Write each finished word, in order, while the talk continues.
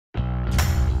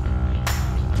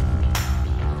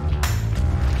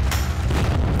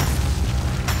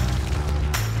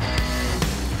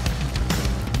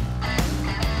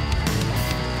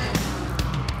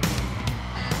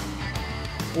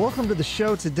Welcome to the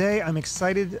show. Today, I'm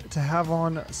excited to have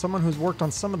on someone who's worked on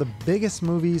some of the biggest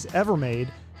movies ever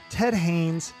made, Ted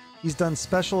Haines. He's done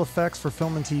special effects for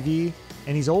film and TV,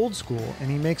 and he's old school,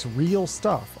 and he makes real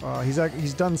stuff.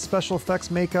 He's done special effects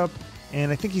makeup,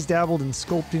 and I think he's dabbled in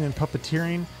sculpting and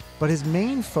puppeteering, but his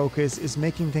main focus is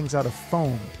making things out of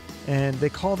foam, and they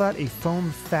call that a foam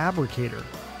fabricator.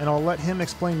 And I'll let him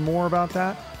explain more about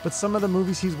that, but some of the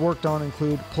movies he's worked on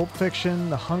include Pulp Fiction,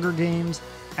 The Hunger Games,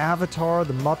 Avatar,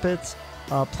 The Muppets,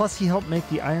 plus he helped make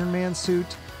the Iron Man suit,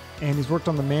 and he's worked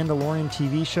on the Mandolorian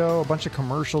TV show, a bunch of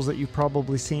commercials that you've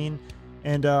probably seen,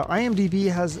 and IMDb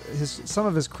has some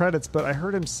of his credits, but I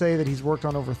heard him say that he's worked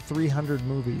on over 300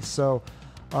 movies, so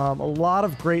a lot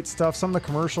of great stuff. Some of the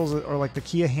commercials are like the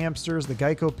Kia hamsters, the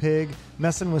Geico pig,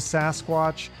 Messing with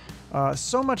Sasquatch,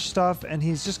 so much stuff, and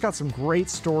he's just got some great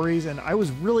stories, and I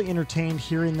was really entertained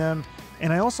hearing them,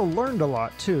 and I also learned a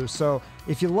lot too. So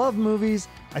if you love movies,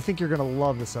 I think you're going to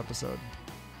love this episode.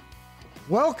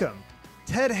 Welcome,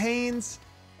 Ted Haines,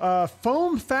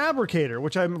 foam fabricator,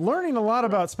 which I'm learning a lot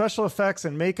about special effects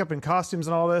and makeup and costumes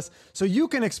and all this. So you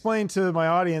can explain to my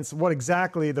audience what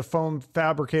exactly the foam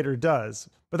fabricator does,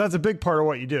 but that's a big part of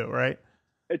what you do, right?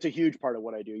 It's a huge part of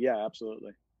what I do. Yeah,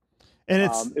 absolutely. And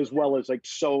it's as well as like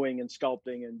sewing and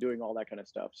sculpting and doing all that kind of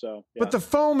stuff. So, yeah. But the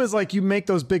foam is like you make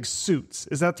those big suits.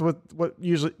 Is that what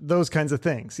usually those kinds of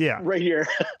things? Yeah. Right here.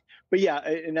 But yeah,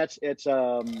 and it's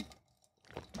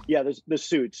the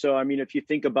suits. So, I mean, if you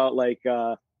think about like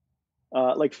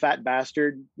Fat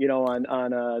Bastard, on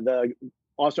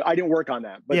also, I didn't work on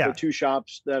that, but the two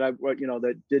shops that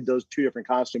that did those two different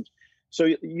costumes. So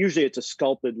usually it's a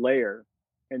sculpted layer.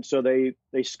 And so they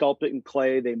sculpt it in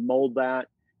clay, they mold that.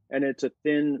 And it's a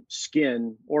thin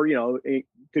skin, or, it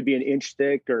could be an inch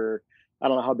thick, or I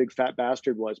don't know how big Fat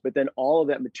Bastard was. But then all of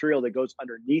that material that goes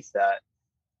underneath that,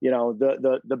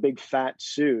 the big fat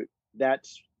suit,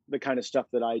 that's the kind of stuff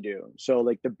that I do. So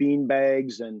like the bean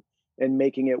bags and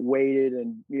making it weighted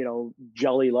and,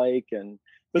 jelly-like,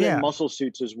 but then muscle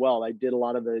suits as well. I did a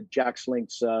lot of the Jack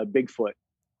Slink's Bigfoot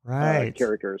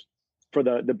characters for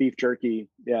the beef jerky.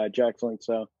 Yeah, Jack Slink.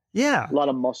 So. Yeah. A lot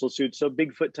of muscle suits. So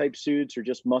Bigfoot type suits or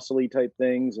just muscly type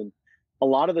things. And a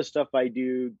lot of the stuff I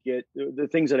do the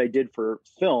things that I did for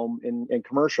film and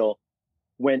commercial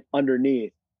went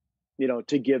underneath,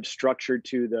 to give structure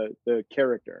to the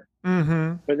character.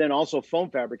 Mm-hmm. But then also foam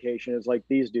fabrication is like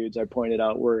these dudes I pointed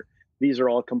out, where these are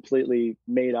all completely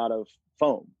made out of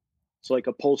foam. So like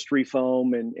upholstery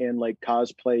foam and like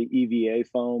cosplay EVA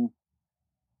foam,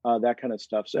 that kind of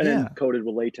stuff. So, and then coated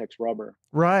with latex rubber.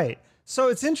 Right. So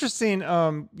it's interesting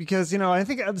because, I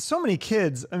think so many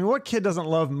kids, I mean, what kid doesn't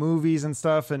love movies and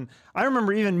stuff? And I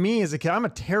remember even me as a kid, I'm a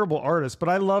terrible artist, but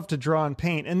I love to draw and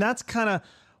paint. And that's kind of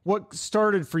what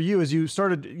started for you as you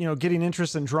started, getting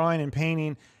interest in drawing and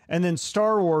painting. And then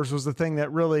Star Wars was the thing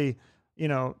that really,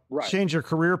 changed your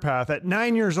career path. At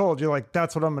 9 years old, you're like,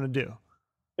 that's what I'm going to do.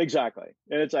 Exactly.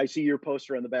 And I see your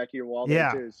poster on the back of your wall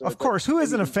there too. So of course. Who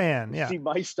isn't a fan? Yeah. See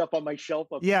my stuff on my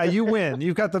shelf up there. You win.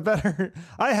 You've got the better.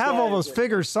 I have all those exactly.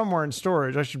 figures somewhere in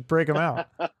storage. I should break them out.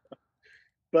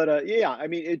 But I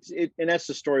mean, and that's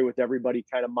the story with everybody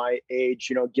kind of my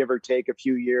age, give or take a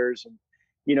few years. And,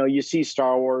 you see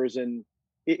Star Wars, and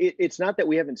it's not that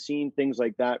we haven't seen things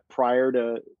like that prior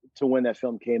to when that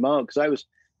film came out. Cause I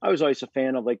was always a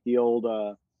fan of like the old,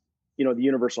 the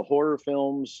Universal horror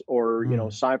films, or,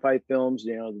 sci-fi films,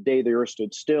 The Day the Earth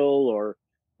Stood Still, or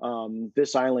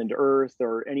This Island Earth,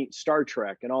 or any Star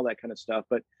Trek and all that kind of stuff.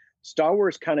 But Star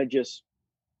Wars kind of just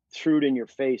threw it in your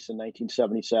face in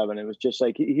 1977. It was just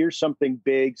like, here's something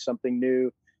big, something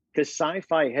new, because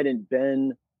sci-fi hadn't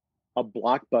been a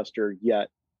blockbuster yet.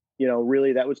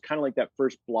 Really, that was kind of like that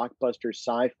first blockbuster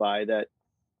sci-fi that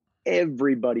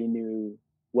everybody knew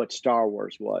what Star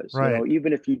Wars was. Right.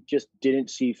 Even if you just didn't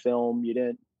see film,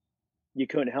 you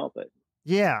couldn't help it.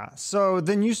 Yeah. So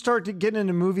then you start to get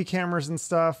into movie cameras and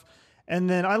stuff. And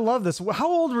then I love this.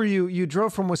 How old were you? You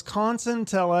drove from Wisconsin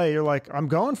to LA. You're like, I'm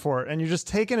going for it. And you're just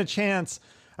taking a chance.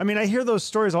 I mean, I hear those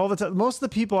stories all the time. Most of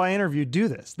the people I interview do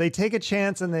this. They take a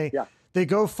chance and they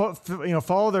go,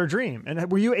 follow their dream.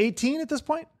 And were you 18 at this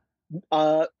point?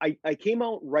 I came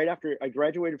out right after I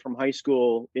graduated from high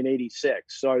school in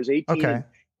 86. So I was 18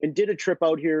 and did a trip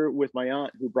out here with my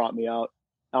aunt, who brought me out.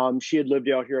 She had lived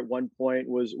out here at one point,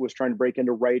 was trying to break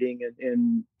into writing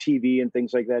and TV and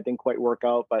things like that. Didn't quite work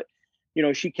out, but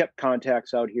she kept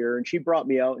contacts out here, and she brought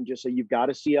me out and just said, you've got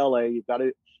to see LA. You've got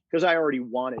to, because I already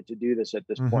wanted to do this at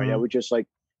this point. I was just like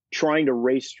trying to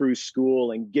race through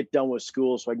school and get done with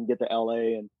school so I can get to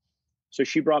LA. And so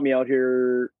she brought me out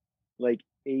here like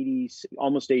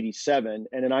almost 87.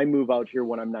 And then I move out here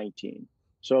when I'm 19.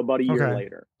 So about a year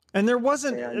later. And there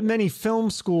wasn't many film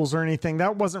schools or anything.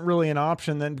 That wasn't really an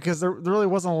option then, because there really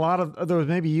wasn't a lot of, there was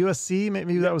maybe USC,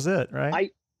 maybe that was it,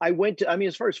 right? I went to, I mean,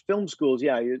 as far as film schools,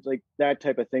 yeah, it's like that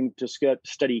type of thing to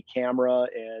study camera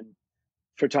and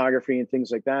photography and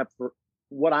things like that. For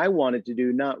what I wanted to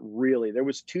do, not really. There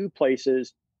was 2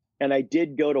 places, and I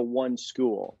did go to one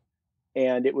school,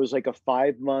 and it was like a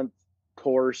 5-month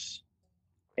course.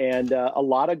 And a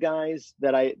lot of guys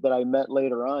that I met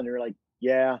later on, they're like,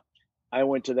 yeah, I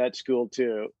went to that school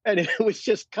too. And it was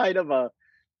just kind of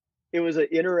it was an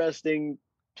interesting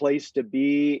place to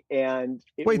be. And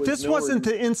wait, this wasn't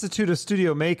the Institute of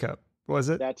Studio Makeup, was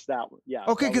it? That's that one. Yeah.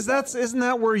 Okay. Cause isn't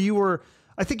that where you were?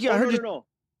 I think I heard you. No.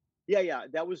 Yeah.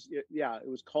 That was, yeah. It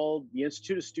was called the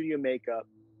Institute of Studio Makeup.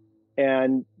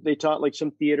 And they taught like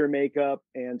some theater makeup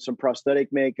and some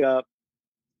prosthetic makeup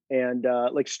and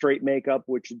like straight makeup,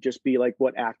 which would just be like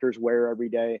what actors wear every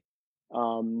day.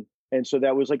 And so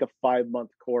that was like a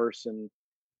 5-month course. And,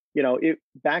 you know,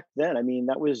 back then, I mean,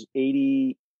 that was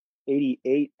 88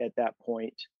 at that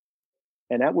point.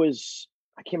 And that was,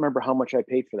 I can't remember how much I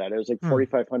paid for that. It was like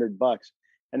 $4,500.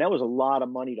 And that was a lot of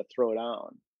money to throw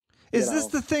down. Is this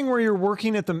the thing where you're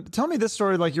working at tell me this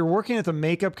story, like you're working at the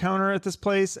makeup counter at this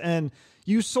place and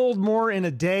you sold more in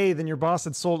a day than your boss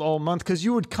had sold all month, because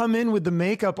you would come in with the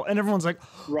makeup and everyone's like,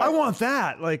 right. I want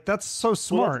that. Like, that's so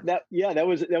smart. Well, that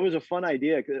was a fun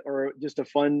idea, or just a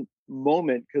fun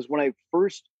moment. Because when I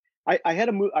first, I had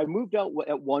to move, I moved out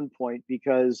at one point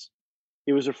because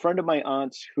it was a friend of my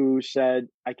aunt's who said,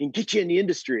 I can get you in the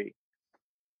industry.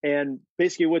 And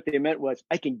basically what they meant was,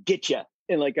 I can get you.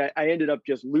 And like, I ended up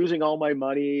just losing all my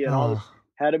money and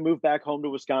had to move back home to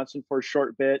Wisconsin for a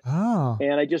short bit.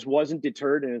 And I just wasn't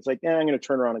deterred. And it's like, I'm going to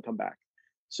turn around and come back.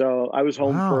 So I was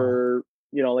home for,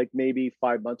 you know, like maybe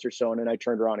 5 months or so. And then I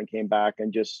turned around and came back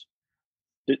and just,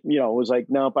 you know, was like,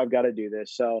 nope, I've got to do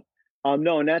this. So,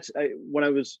 no. And that's when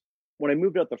I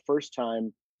moved out the first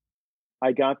time,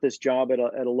 I got this job at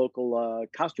a local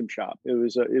costume shop. It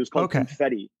was called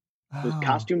Confetti. It was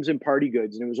costumes and party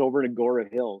goods. And it was over in Gore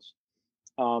Hills.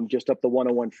 Just up the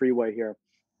 101 freeway here.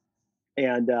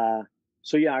 And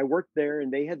so, yeah, I worked there,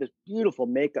 and they had this beautiful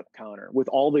makeup counter with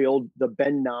all the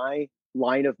Ben Nye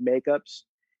line of makeups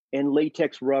and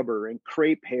latex rubber and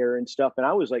crepe hair and stuff. And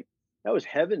I was like, that was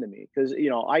heaven to me, because, you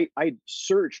know, I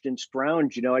searched and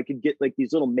scrounged, you know, I could get like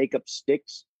these little makeup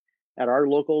sticks at our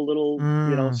local little,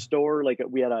 you know, store. Like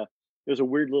it was a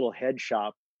weird little head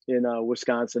shop in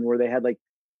Wisconsin where they had like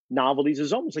novelties. It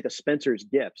was almost like a Spencer's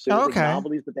Gifts. It was like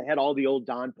novelties, but they had all the old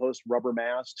Don Post rubber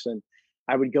masks, and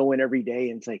I would go in every day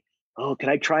and it's like, oh, can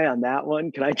I try on that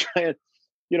one? Can I try it?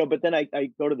 You know, but then I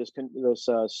go to this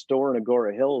store in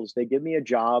Agora Hills. They give me a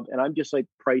job, and I'm just like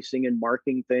pricing and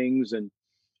marking things and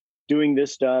doing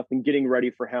this stuff and getting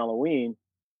ready for Halloween.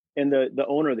 And the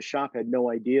owner of the shop had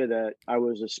no idea that I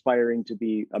was aspiring to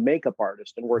be a makeup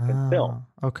artist and work in film.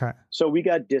 Okay. So we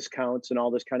got discounts and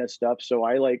all this kind of stuff. So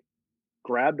I like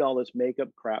grabbed all this makeup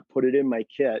crap, put it in my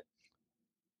kit,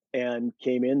 and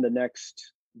came in the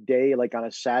next day, like on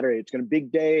a Saturday. It's going to be a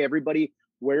big day. Everybody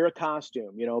wear a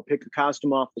costume, you know, pick a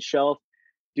costume off the shelf,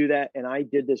 do that. And I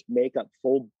did this makeup,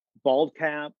 full bald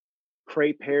cap,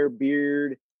 crepe hair,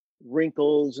 beard,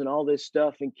 wrinkles, and all this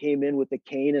stuff, and came in with the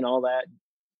cane and all that.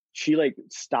 She like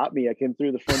stopped me. I came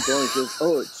through the front door and she goes,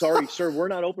 "Oh, sorry, sir, we're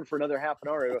not open for another half an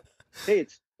hour." I go, "Hey,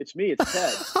 it's me, it's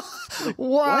Ted." Like,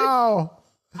 wow.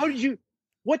 What? How did you?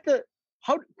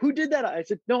 Who did that? I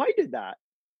said, "No, I did that."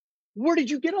 "Where did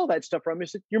you get all that stuff from?" I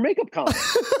said, "Your makeup company."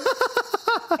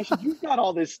 I said, "You've got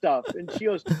all this stuff." And she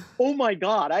goes, "Oh my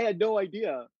God, I had no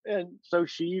idea." And so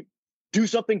she do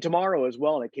something tomorrow as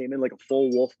well. And I came in like a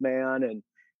full wolf man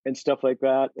and stuff like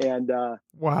that. And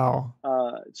wow.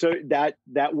 So that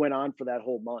went on for that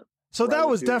whole month. So that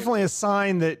was definitely a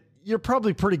sign that you're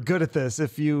probably pretty good at this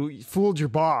if you fooled your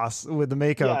boss with the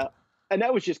makeup. Yeah. And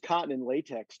that was just cotton and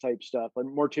latex type stuff,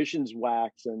 and mortician's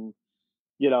wax, and,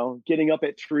 you know, getting up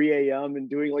at 3 a.m. and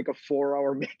doing like a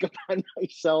 4-hour makeup on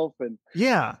myself and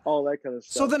all that kind of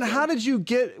stuff. So then how did you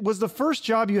was the first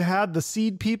job you had the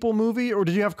Seed People movie, or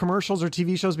did you have commercials or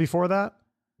TV shows before that?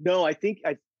 No, I think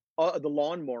The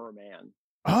Lawnmower Man.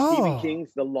 Oh, Stephen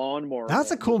King's The Lawnmower Man.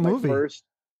 That's a cool movie.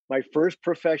 My first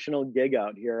professional gig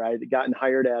out here. I had gotten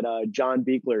hired at John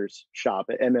Beekler's shop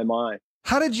at MMI.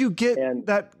 How did you get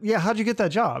that? Yeah, how did you get that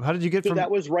job? How did you get from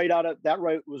that? Was right out of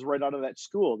that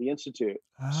school, the Institute.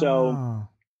 Oh. So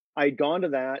I'd gone to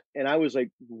that, and I was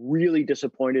like really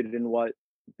disappointed in what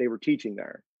they were teaching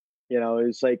there. You know,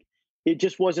 it's like it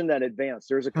just wasn't that advanced.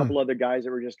 There's a couple other guys that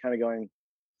were just kind of going,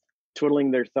 twiddling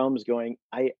their thumbs, going,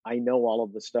 I know all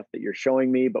of the stuff that you're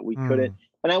showing me, but we couldn't.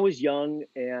 And I was young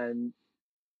and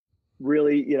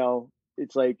really, you know,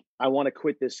 it's like, I want to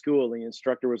quit this school. And the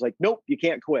instructor was like, nope, you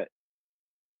can't quit.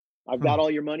 I've got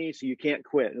all your money, so you can't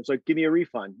quit. And it's like, give me a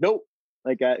refund. Nope.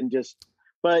 Like that. And just,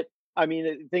 but I mean,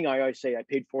 the thing I always say, I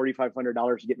paid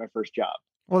 $4,500 to get my first job.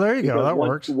 Well, there you go. That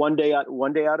works. One day out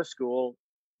of school,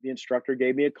 the instructor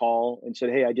gave me a call and said,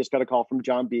 hey, I just got a call from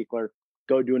John Beekler.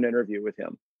 Go do an interview with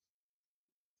him.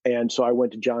 And so I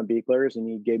went to John Beekler's and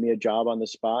he gave me a job on the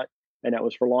spot. And that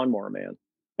was for Lawnmower Man.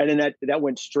 And then that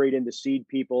went straight into Seed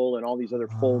People and all these other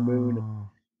full moon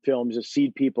films of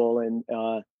Seed People. And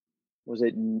was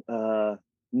it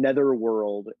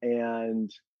Netherworld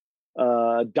and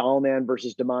Dollman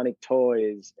versus Demonic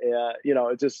Toys? You know,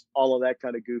 it's just all of that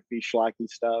kind of goofy, schlocky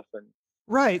stuff. And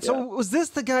right. Yeah. So was this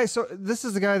the guy? So this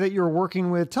is the guy that you were working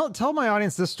with. Tell my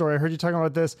audience this story. I heard you talking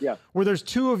about this. Yeah. Where there's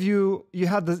two of you.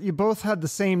 You both had the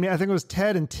same name. I think it was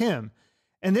Ted and Tim.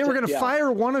 And they were going to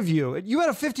fire one of you. You had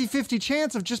a 50-50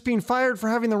 chance of just being fired for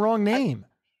having the wrong name.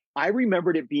 I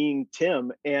remembered it being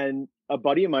Tim, and a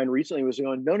buddy of mine recently was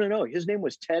going, no. His name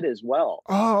was Ted as well.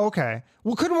 Oh, okay.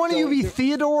 Well, couldn't one of you be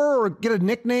Theodore or get a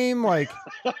nickname like?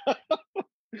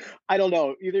 I don't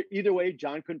know. Either way,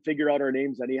 John couldn't figure out our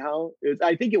names anyhow.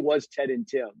 I think it was Ted and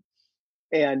Tim.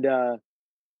 And,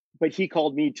 but he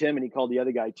called me Tim and he called the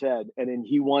other guy Ted. And then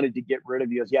he wanted to get rid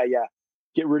of you. He goes, yeah.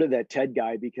 Get rid of that Ted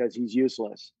guy because he's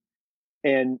useless.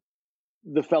 And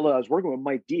the fellow I was working with,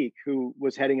 Mike Deek, who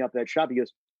was heading up that shop, he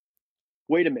goes,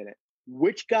 wait a minute,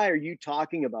 which guy are you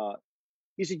talking about?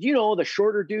 He said, you know, the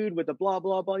shorter dude with the blah,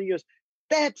 blah, blah. He goes,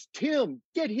 that's Tim.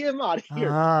 Get him out of here.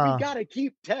 We got to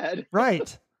keep Ted.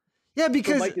 Right. Yeah,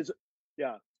 because so Mike is,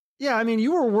 yeah, I mean,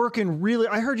 you were working really,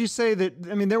 I heard you say that,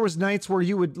 I mean, there was nights where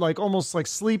you would like almost like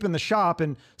sleep in the shop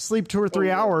and sleep 2 or 3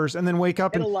 hours and then wake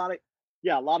up. And a lot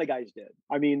of guys did.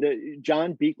 I mean, the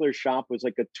John Beekler's shop was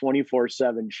like a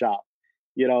 24/7 shop.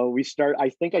 You know, I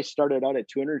think I started out at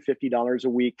 $250 a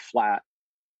week flat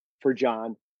for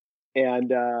John.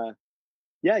 And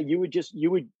you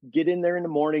would get in there in the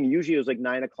morning. Usually it was like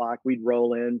 9 o'clock. We'd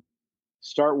roll in,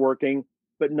 start working,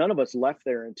 but none of us left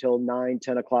there until 9,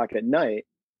 10 o'clock at night.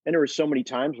 And there were so many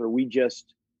times where we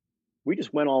just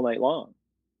went all night long.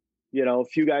 You know, a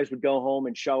few guys would go home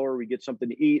and shower. We get something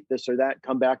to eat, this or that,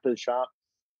 come back to the shop,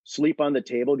 sleep on the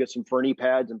table, get some ferny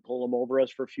pads and pull them over us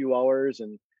for a few hours.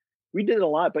 And we did it a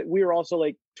lot, but we were also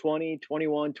like 20,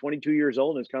 21, 22 years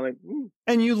old. And it's kind of like,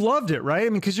 And you loved it, right? I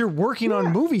mean, because you're working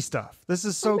on movie stuff. This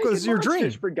is so good. This is your dream.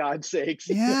 For God's sakes.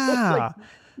 Yeah.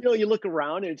 Like, you look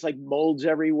around and it's like molds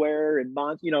everywhere and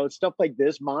stuff like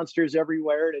this, monsters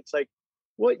everywhere. And it's like,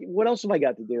 what else have I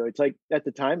got to do? It's like, at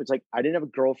the time, it's like, I didn't have a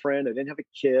girlfriend. I didn't have a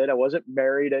kid. I wasn't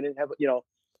married. I didn't have,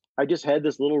 I just had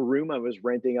this little room I was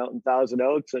renting out in Thousand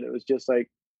Oaks. And it was just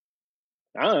like,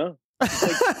 I don't know,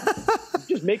 like,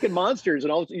 just making monsters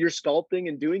and all you're sculpting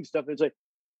and doing stuff. And it's like,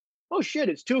 oh shit,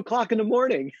 it's 2 o'clock in the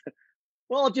morning.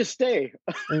 Well, I'll just stay.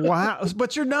 Wow.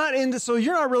 But you're not so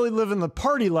you're not really living the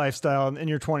party lifestyle in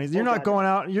your 20s. You're not going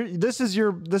out. This is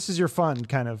your fun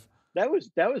kind of. That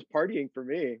was partying for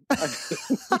me.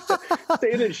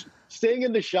 Staying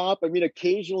in the shop. I mean,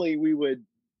 occasionally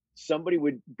somebody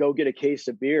would go get a case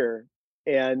of beer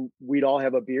and we'd all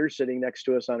have a beer sitting next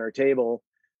to us on our table.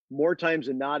 More times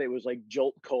than not, it was like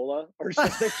Jolt Cola or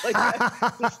something like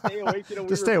that to stay awake.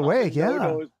 To stay awake,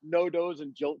 yeah. No dose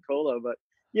and Jolt Cola. But,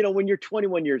 when you're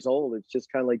 21 years old, it's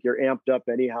just kind of like you're amped up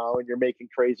anyhow and you're making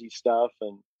crazy stuff.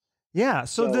 And yeah.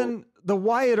 So then the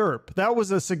Wyatt Earp, that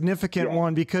was a significant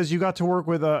one because you got to work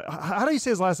with how do you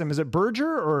say his last name? Is it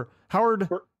Berger or Howard?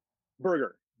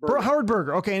 Berger. Howard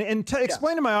Berger. Okay. And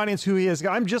explain to my audience who he is.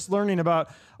 I'm just learning about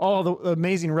all the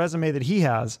amazing resume that he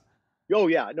has. Oh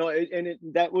yeah. No.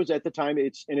 That was at the time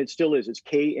it still is. It's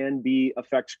KNB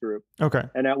Effects Group. Okay.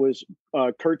 And that was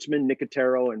Kurtzman,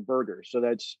 Nicotero, and Berger. So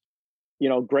that's,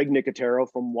 Greg Nicotero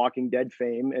from Walking Dead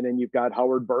fame. And then you've got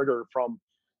Howard Berger from,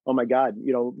 oh my God,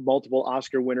 multiple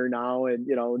Oscar winner now and,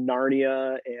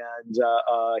 Narnia and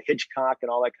Hitchcock and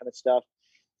all that kind of stuff.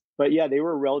 But yeah, they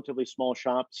were a relatively small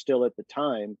shop still at the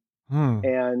time.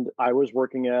 And I was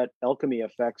working at Alchemy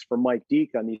Effects for Mike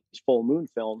Deek on these full moon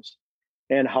films.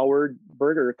 And Howard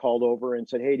Berger called over and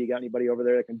said, hey, do you got anybody over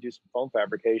there that can do some foam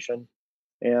fabrication?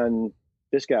 And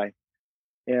this guy.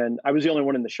 And I was the only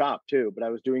one in the shop too, but I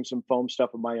was doing some foam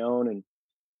stuff of my own. And,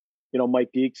 Mike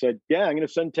Deek said, yeah, I'm going to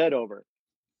send Ted over.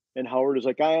 And Howard was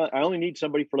like, I only need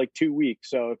somebody for like 2 weeks.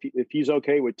 So if he's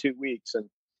okay with 2 weeks. And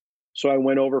so I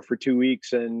went over for 2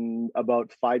 weeks and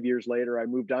about 5 years later, I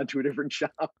moved on to a different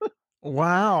shop.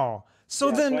 Wow. So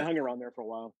I hung around there for a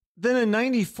while. Then in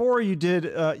 '94,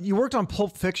 you worked on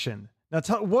Pulp Fiction. Now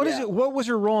what was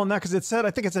your role in that? Cause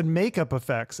I think it said makeup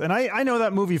effects. And I know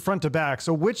that movie front to back.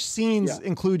 So which scenes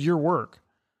include your work?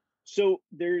 So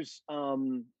there's a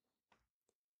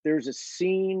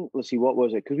scene. Let's see, what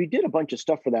was it? Because we did a bunch of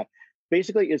stuff for that.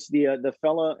 Basically, it's the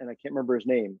fella, and I can't remember his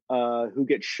name, who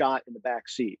gets shot in the back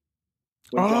seat.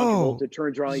 When John Travolta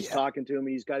turns around, he's talking to him, and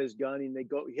he's got his gun, and they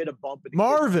hit a bump. And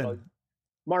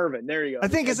Marvin, there you go. I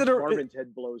think Marvin's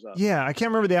head blows up. Yeah, I can't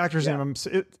remember the actor's name.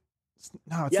 It's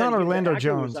not Orlando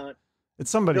Jones. It's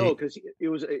somebody. No, because it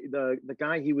was the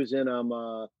guy. He was in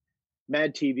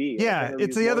Mad TV. Yeah,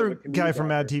 it's the other guy from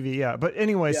Mad TV. Yeah, but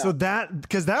anyway, so that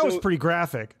was pretty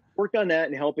graphic. Worked on that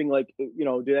and helping, like,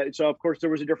 do that. So of course there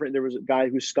was a guy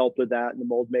who sculpted that, and the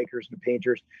mold makers and the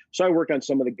painters. So I worked on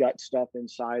some of the gut stuff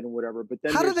inside and whatever. But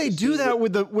then how do they do that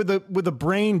with the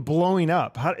brain blowing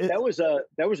up? That was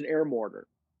an air mortar.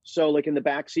 So like in the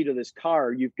back seat of this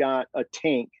car, you've got a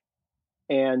tank,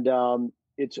 and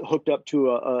it's hooked up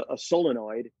to a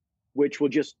solenoid, which will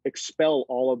just expel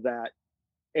all of that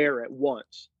air at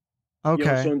once.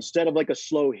 Okay. So instead of like a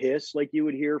slow hiss like you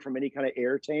would hear from any kind of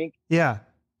air tank,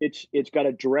 it's got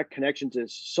a direct connection to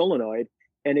this solenoid,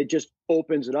 and it just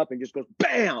opens it up and just goes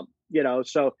bam.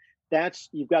 So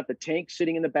you've got the tank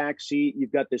sitting in the back seat.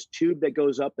 You've got this tube that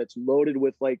goes up that's loaded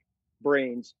with like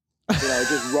brains,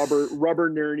 just rubber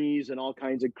nernies and all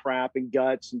kinds of crap and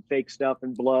guts and fake stuff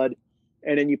and blood.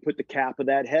 And then you put the cap of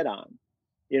that head on,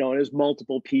 and there's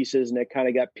multiple pieces, and it kind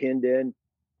of got pinned in.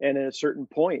 And at a certain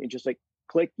point, it just like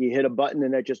click, you hit a button,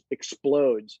 and it just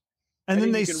explodes. And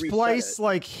then they splice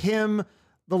like him,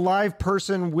 the live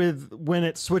person, with when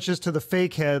it switches to the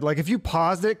fake head. Like if you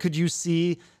paused it, could you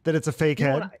see that it's a fake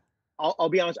head? I'll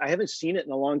be honest, I haven't seen it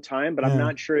in a long time, but I'm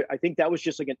not sure. I think that was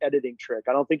just like an editing trick.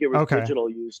 I don't think it was digital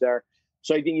use there.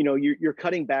 So I think, you're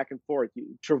cutting back and forth.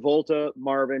 Travolta,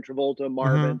 Marvin,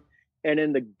 and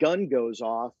then the gun goes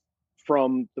off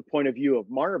from the point of view of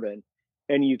Marvin.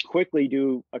 And you quickly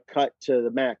do a cut to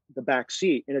the back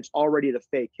seat, and it's already the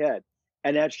fake head,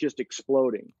 and that's just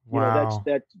exploding. Wow.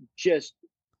 That's just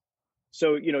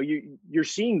so you're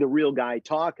seeing the real guy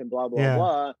talk and blah blah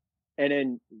blah, and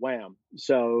then wham.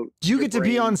 So do you get to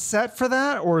be on set for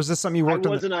that, or is this something you worked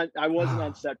on? I wasn't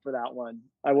on set for that one.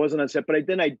 I wasn't on set, but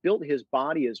then I built his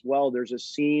body as well. There's a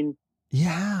scene,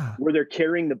 where they're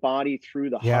carrying the body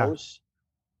through the house,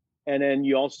 and then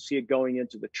you also see it going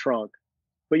into the trunk.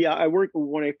 But yeah, I worked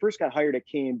when I first got hired at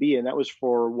K&B, and that was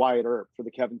for Wyatt Earp, for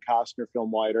the Kevin Costner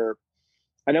film Wyatt Earp.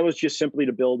 And that was just simply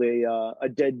to build a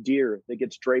dead deer that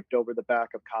gets draped over the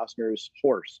back of Costner's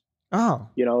horse. Oh,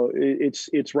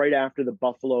 it's right after the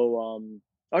buffalo.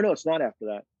 Oh no, it's not after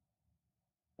that.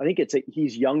 I think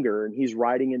he's younger and he's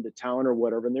riding into town or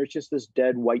whatever, and there's just this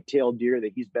dead white-tailed deer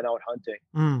that he's been out hunting,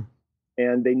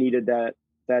 and they needed that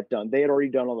done. They had already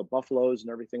done all the buffaloes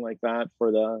and everything like that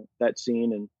for that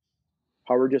scene, and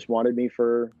Howard just wanted me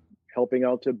for helping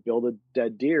out to build a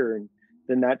dead deer. And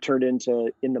then that turned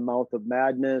into In the Mouth of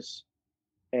Madness,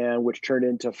 and which turned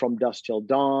into From Dusk Till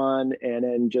Dawn. And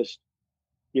then just,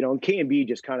 and K&B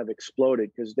just kind of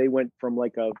exploded, because they went from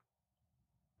like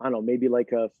maybe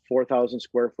like a 4,000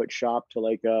 square foot shop to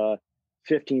like a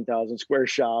 15,000 square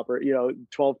shop, or,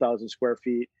 12,000 square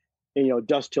feet. And,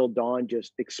 Dusk Till Dawn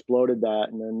just exploded that.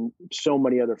 And then so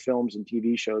many other films and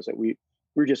TV shows that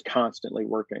we're just constantly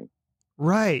working.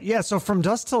 Right. Yeah. So From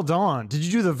Dusk Till Dawn, did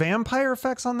you do the vampire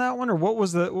effects on that one, or what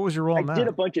was your role in that? I did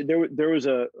a bunch of, there was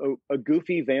a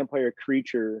goofy vampire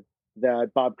creature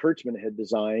that Bob Kurtzman had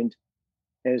designed.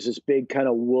 And it's this big kind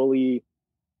of woolly,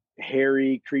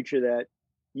 hairy creature that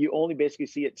you only basically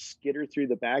see it skitter through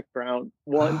the background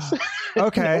once.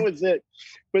 Okay. That was it.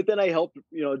 But then I helped,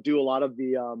 do a lot of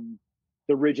the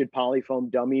rigid polyfoam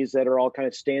dummies that are all kind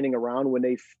of standing around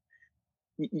when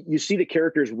you see the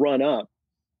characters run up.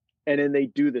 And then they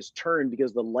do this turn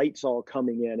because the light's all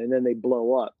coming in, and then they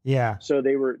blow up. Yeah. So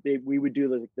we would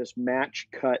do like this match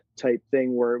cut type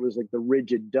thing where it was like the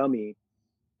rigid dummy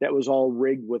that was all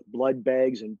rigged with blood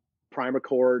bags and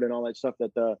primacord and all that stuff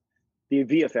that the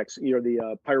VFX,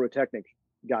 the pyrotechnic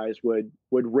guys would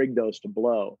rig those to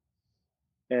blow.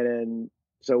 And then,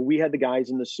 so we had the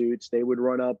guys in the suits, they would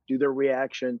run up, do their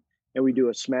reaction, and we do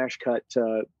a smash cut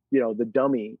to, the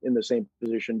dummy in the same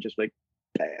position, just like,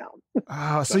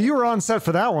 bam. So you were on set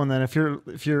for that one then? If you're,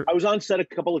 I was on set a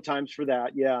couple of times for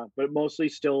that, yeah, but mostly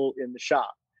still in the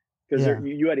shop, because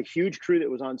you had a huge crew that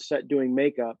was on set doing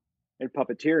makeup and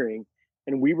puppeteering,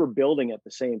 and we were building at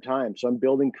the same time. So I'm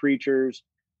building creatures,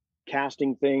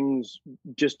 casting things,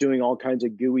 just doing all kinds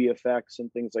of gooey effects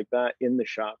and things like that in the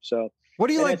shop. So what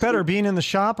do you like better, being in the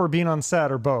shop or being on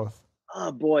set, or both?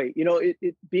 Oh boy,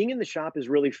 being in the shop is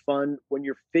really fun when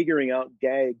you're figuring out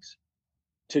gags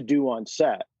to do on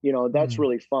set. That's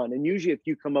really fun. And usually if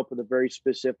you come up with a very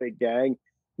specific gag,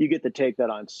 you get to take that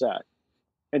on set.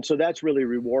 And so that's really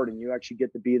rewarding. You actually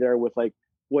get to be there with like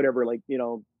whatever, like,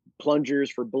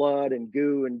 plungers for blood and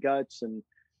goo and guts, and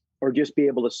or just be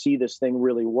able to see this thing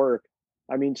really work.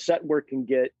 I mean, set work can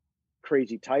get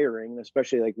crazy tiring,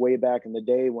 especially like way back in the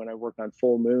day when I worked on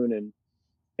Full Moon and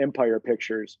Empire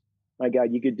Pictures. My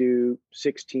God, you could do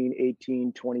 16,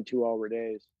 18, 22-hour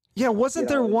days. Yeah, wasn't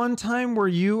there one time where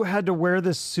you had to wear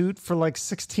this suit for like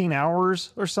 16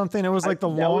 hours or something? It was like the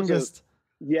longest.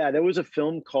 There was a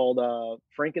film called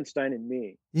Frankenstein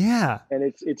Me. Yeah.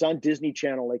 And it's on Disney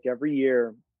Channel like every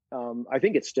year. I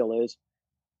think it still is.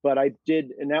 But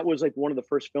and that was like one of the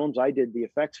first films I did the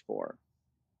effects for.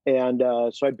 And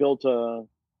so I built a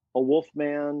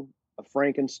Wolfman, a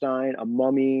Frankenstein, a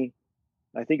mummy.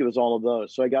 I think it was all of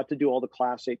those. So I got to do all the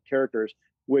classic characters,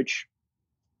 which,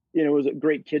 it was a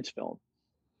great kids film.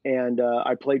 And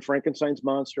I played Frankenstein's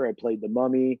monster. I played the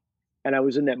mummy. And I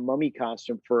was in that mummy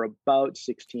costume for about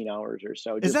 16 hours or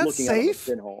so. Is that safe?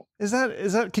 Is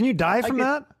that, can you die from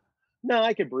that? No,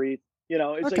 I could breathe.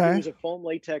 It's like it was a foam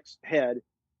latex head,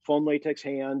 foam latex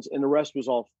hands, and the rest was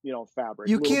all, fabric.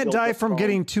 You can't die from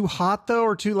getting too hot though,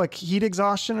 or too like heat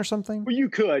exhaustion or something? Well, you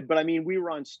could, but I mean, we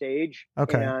were on stage.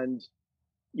 Okay. And,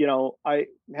 I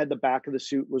had the back of the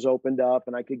suit was opened up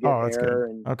and I could get air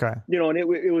and, okay. And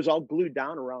it was all glued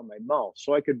down around my mouth.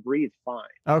 So I could breathe fine.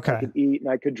 Okay. I could eat and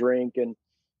I could drink. And,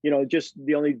 just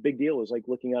the only big deal was like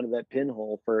looking out of that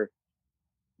pinhole for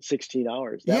 16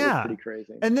 hours. That was pretty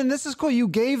crazy. And then this is cool. You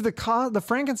gave the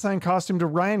Frankenstein costume to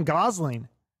Ryan Gosling.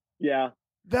 Yeah.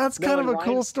 That's kind of a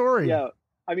cool story. Yeah.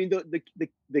 I mean,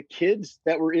 the kids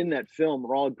that were in that film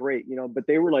were all great, but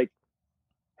they were like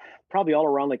probably all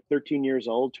around like 13 years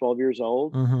old, 12 years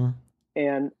old. Mm-hmm.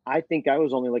 And I think I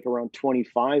was only like around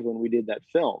 25 when we did that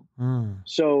film.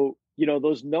 So,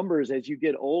 those numbers as you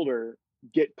get older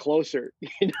get closer,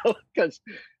 because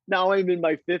now I'm in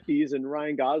my 50s and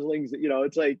Ryan Gosling's,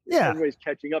 it's like everybody's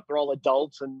catching up. They're all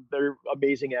adults and they're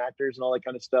amazing actors and all that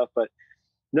kind of stuff. But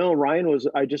no, Ryan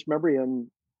I just remember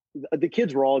him. The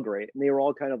kids were all great and they were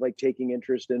all kind of like taking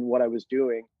interest in what I was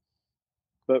doing.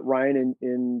 But Ryan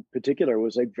in particular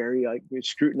was like very like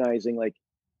scrutinizing, like,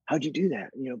 how'd you do that?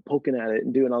 Poking at it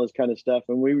and doing all this kind of stuff.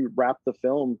 And we wrapped the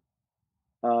film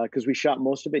because we shot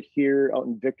most of it here out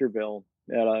in Victorville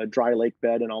at a dry lake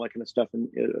bed and all that kind of stuff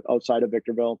outside of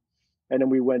Victorville. And then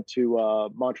we went to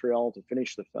Montreal to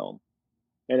finish the film.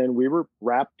 And then we were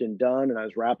wrapped and done. And I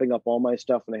was wrapping up all my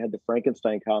stuff and I had the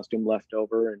Frankenstein costume left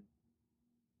over. And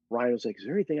Ryan was like, is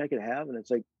there anything I could have? And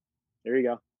it's like, there you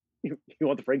go. You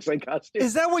want the Frankenstein costume?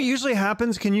 Is that what usually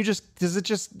happens? Does it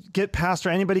just get passed or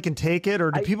anybody can take it?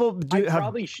 Or do people do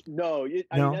no,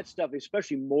 I mean, that stuff,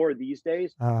 especially more these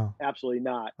days. Oh. Absolutely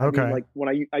not. Okay. I mean, like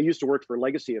when I used to work for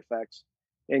Legacy Effects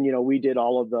and, we did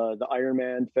all of the Iron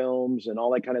Man films and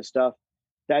all that kind of stuff.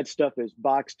 That stuff is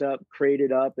boxed up,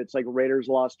 crated up. It's like Raiders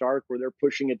Lost Ark where they're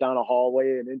pushing it down a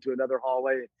hallway and into another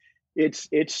hallway. It's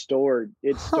stored.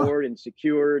 It's stored and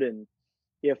secured. And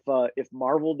if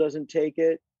Marvel doesn't take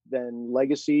it, then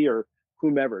Legacy or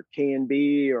whomever,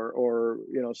 K&B or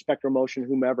Spectrum Motion,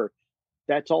 whomever,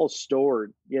 that's all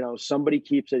stored. Somebody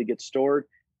keeps it, it gets stored.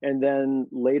 And then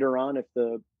later on, if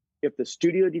the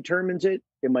studio determines it,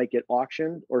 it might get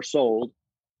auctioned or sold.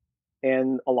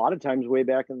 And a lot of times way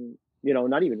back in,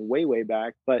 not even way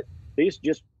back, but they used to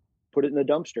just put it in the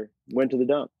dumpster, went to the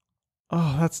dump.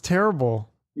 Oh, that's terrible.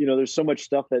 There's so much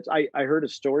stuff I heard a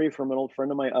story from an old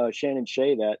friend of mine, Shannon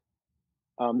Shea, that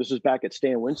this was back at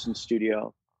Stan Winston's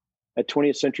studio at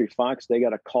 20th Century Fox. They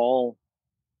got a call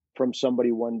from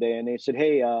somebody one day and they said,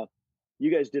 hey,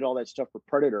 you guys did all that stuff for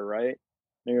Predator, right?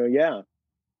 And they go, yeah.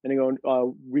 And they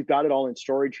go, we've got it all in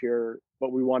storage here,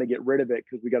 but we want to get rid of it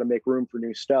because we got to make room for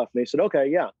new stuff. And they said, okay,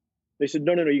 yeah. They said,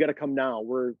 no, you got to come now.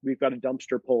 We've got a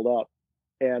dumpster pulled up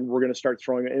and we're going to start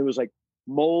throwing it. And it was like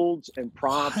molds and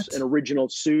props and original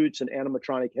suits and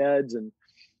animatronic heads. And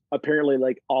apparently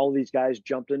like all these guys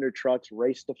jumped in their trucks,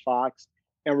 raced to Fox,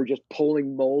 and were just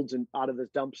pulling molds out of this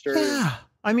dumpster. Yeah.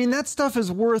 I mean, that stuff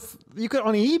is worth, you could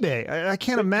on eBay. I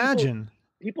can't imagine.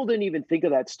 People didn't even think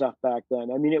of that stuff back then.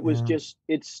 I mean, it was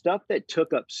it's stuff that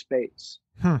took up space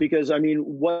because I mean,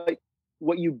 what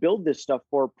you build this stuff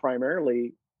for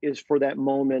primarily is for that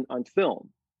moment on film,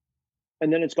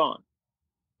 and then it's gone.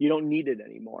 You don't need it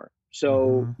anymore.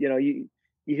 So, you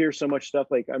hear so much stuff.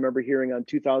 Like I remember hearing on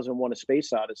 2001: A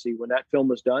Space Odyssey, when that film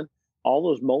was done, all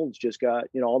those molds just got,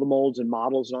 all the molds and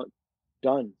models not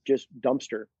done, just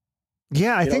dumpster.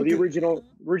 Yeah, I think the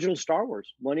original Star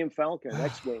Wars, Millennium Falcon,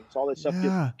 X-Wings, all that stuff,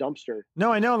 just dumpster.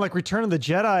 No, I know. Like Return of the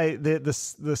Jedi,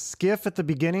 the skiff at the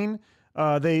beginning,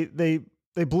 they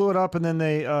they blew it up, and then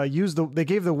they they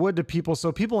gave the wood to people.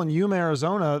 So people in Yuma,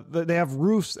 Arizona, they have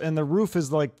roofs, and the roof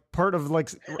is like part of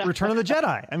like Return of the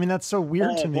Jedi. I mean, that's so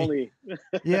weird to me.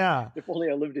 Yeah. If only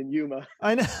I lived in Yuma.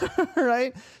 I know,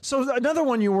 right? So another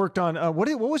one you worked on, what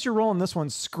was your role in this one?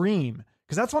 Scream.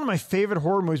 Because that's one of my favorite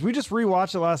horror movies. We just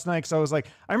rewatched it last night because I was like,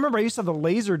 I remember I used to have the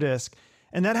laser disc,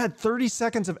 and that had 30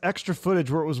 seconds of extra footage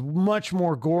where it was much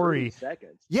more gory. 30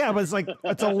 seconds. Yeah, but it's like,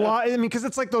 it's a lot. I mean, because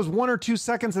it's like those 1 or 2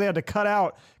 seconds they had to cut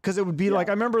out because it would be like,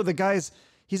 I remember the guy's,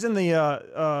 he's in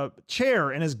the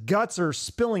chair and his guts are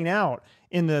spilling out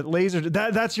in the laser.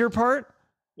 That's your part?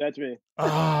 That's me.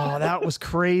 Oh, that was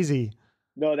crazy.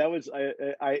 No, that was,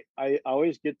 I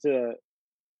always get to,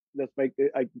 that's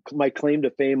my claim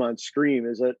to fame on Scream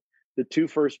is that the 2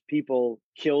 first people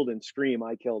killed in Scream,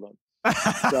 I killed them.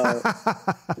 So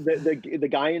the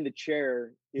guy in the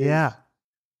chair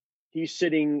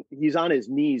he's on his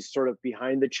knees sort of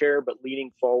behind the chair but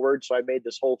leaning forward, so I made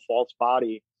this whole false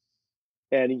body,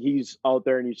 and he's out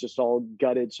there and he's just all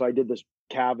gutted, so I did this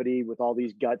cavity with all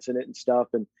these guts in it and stuff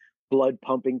and blood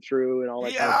pumping through and all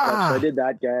that kind of stuff. So I did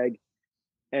that gag,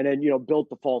 and then built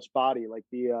the false body, like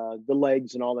the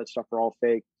legs and all that stuff are all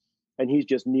fake, and he's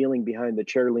just kneeling behind the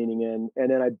chair leaning in, and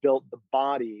then I built the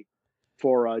body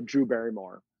for Drew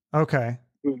Barrymore. Okay.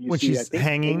 When she's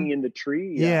hanging in the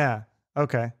tree. Yeah.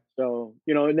 Okay. So,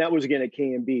 and that was again at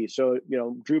K&B. So,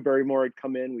 Drew Barrymore had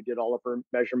come in, we did all of her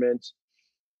measurements.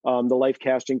 The life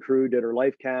casting crew did her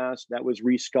life cast that was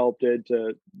resculpted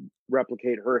to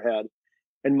replicate her head.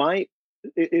 And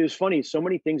it was funny. So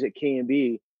many things at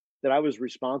K&B that I was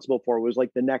responsible for was like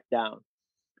the neck down,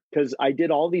 because I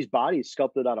did all these bodies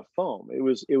sculpted out of foam. It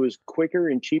was quicker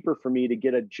and cheaper for me to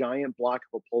get a giant block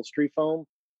of upholstery foam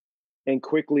and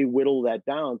quickly whittle that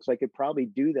down, because I could probably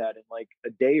do that in like a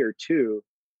day or 2.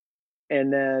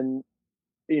 And then,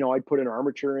 I'd put an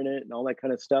armature in it and all that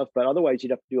kind of stuff. But otherwise,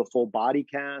 you'd have to do a full body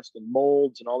cast and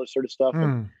molds and all this sort of stuff.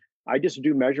 And I just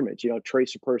do measurements,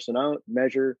 trace a person out,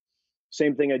 measure.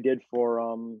 Same thing I did for,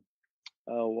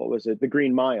 what was it? The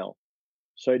Green Mile.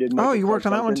 So I did. You worked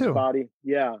on that one too. Body.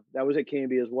 Yeah, that was at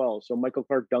K&B as well. So Michael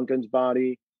Clark Duncan's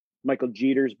body, Michael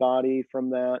Jeter's body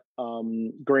from that,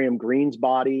 Graham Greene's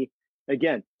body.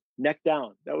 Again, neck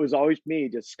down. That was always me,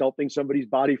 just sculpting somebody's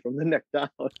body from the neck down.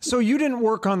 So you didn't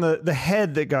work on the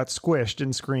head that got squished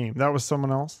in Scream. That was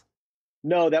someone else?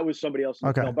 No, that was somebody else.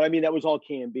 Okay. But I mean, that was all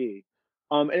K&B.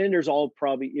 And then there's all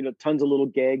probably, tons of little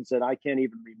gags that I can't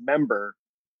even remember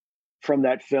from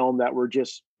that film that were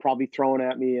just probably thrown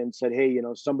at me and said, hey,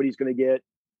 somebody's going to get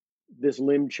this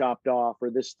limb chopped off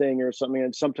or this thing or something.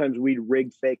 And sometimes we'd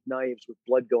rig fake knives with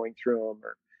blood going through them,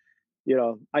 or,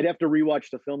 I'd have to rewatch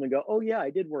the film and go, oh yeah, I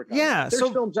did work on that.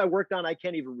 There's films I worked on I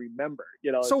can't even remember,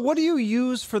 So what do you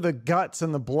use for the guts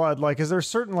and the blood? Like, is there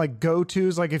certain like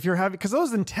go-tos? Like if you're having, because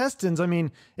those intestines, I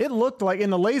mean, it looked like in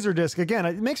the laser disc, again,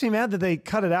 it makes me mad that they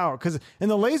cut it out, because in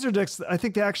the laser discs, I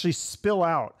think they actually spill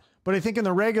out. But I think in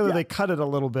the regular, they cut it a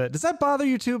little bit. Does that bother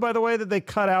you too, by the way, that they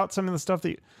cut out some of the stuff that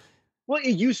you... Well,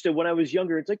 it used to when I was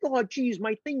younger. It's like, oh, geez,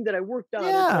 my thing that I worked on.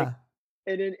 Yeah. Like,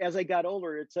 and then as I got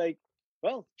older, it's like,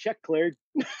 well, check cleared.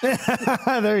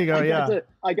 There you go.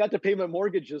 I got to pay my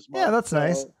mortgage this month. Yeah, that's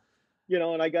nice.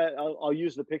 And I'll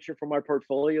use the picture from my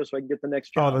portfolio so I can get the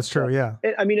next job. Oh, that's true. Yeah.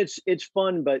 I mean, it's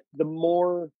fun, but the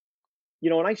more,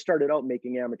 and I started out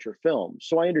making amateur films,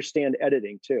 so I understand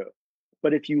editing too.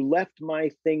 But if you left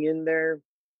my thing in there,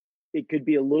 it could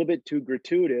be a little bit too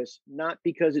gratuitous, not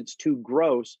because it's too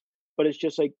gross, but it's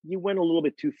just like you went a little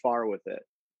bit too far with it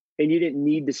and you didn't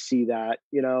need to see that,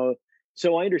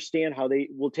 So I understand how they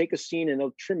will take a scene and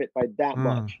they'll trim it by that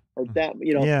much or that,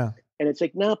 and it's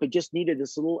like, no, but just needed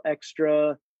this little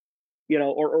extra,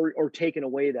 or taken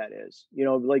away. That is,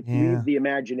 leave the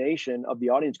imagination of the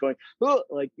audience going, oh,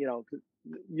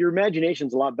 your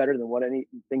imagination's a lot better than what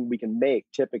anything we can make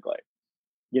typically.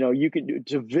 You can do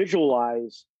to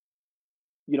visualize,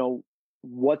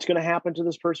 what's going to happen to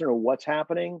this person or what's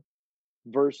happening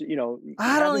versus,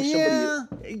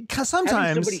 because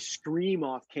sometimes somebody scream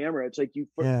off camera. It's like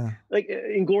like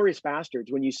in Glorious Bastards,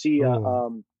 when you see,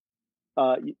 you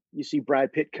see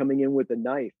Brad Pitt coming in with a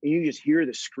knife and you just hear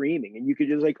the screaming and you could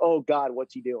just like, oh God,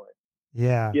 what's he doing?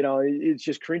 Yeah. It's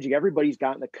just cringing. Everybody's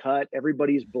gotten a cut.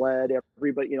 Everybody's bled.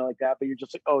 Everybody, like that. But you're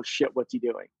just like, oh shit, what's he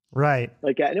doing? Right.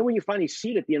 Like that. And then when you finally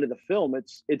see it at the end of the film,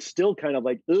 it's still kind of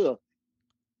like, ugh.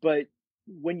 But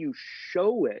when you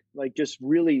show it, like just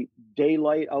really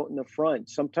daylight out in the front,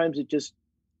 sometimes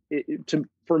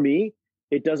for me,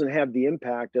 it doesn't have the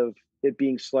impact of it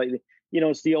being slightly,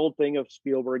 it's the old thing of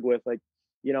Spielberg with like,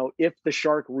 if the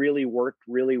shark really worked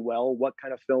really well, what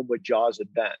kind of film would Jaws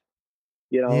have been?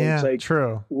 It's Yeah, like,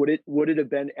 true. would it have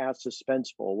been as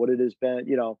suspenseful? Would it have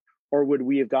been, or would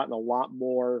we have gotten a lot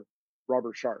more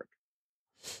rubber shark?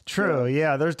 True.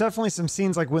 Yeah. There's definitely some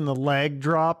scenes like when the leg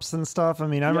drops and stuff. I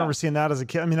mean, I Yeah. remember seeing that as a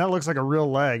kid. I mean, that looks like a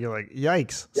real leg. You're like,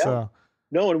 yikes. Yeah. So,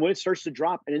 No, and when it starts to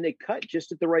drop, and then they cut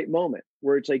just at the right moment,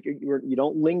 where it's like you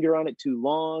don't linger on it too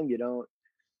long. You don't,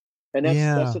 and that's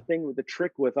yeah. the thing with the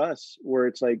trick with us, where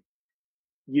it's like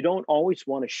you don't always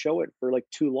want to show it for like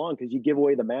too long because you give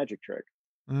away the magic trick.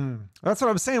 That's what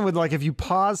I'm saying with like, if you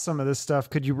pause some of this stuff,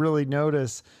 could you really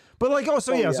notice? But like,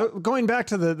 yeah. So going back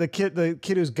to the kid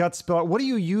whose guts spill out, what do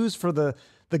you use for the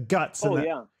guts?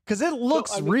 Yeah. Cause it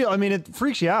looks real. I mean, it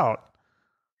freaks you out.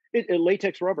 It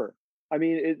latex rubber. I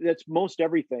mean, that's most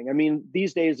everything. I mean,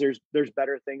 these days there's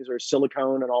better things. There's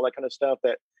silicone and all that kind of stuff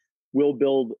that will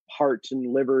build hearts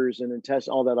and livers and intestines,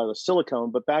 all that out of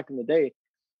silicone. But back in the day,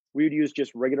 we would use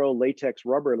just regular latex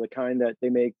rubber, the kind that they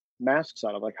make masks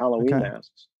out of, like Halloween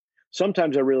masks.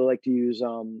 Sometimes I really like to use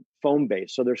foam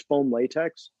base. So there's foam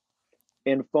latex,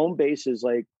 and foam base is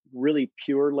like really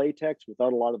pure latex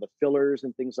without a lot of the fillers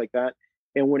and things like that.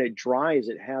 And when it dries,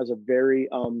 it has a very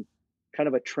kind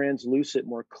of a translucent,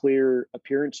 more clear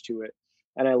appearance to it.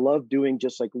 And I love doing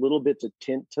just like little bits of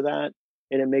tint to that.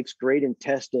 And it makes great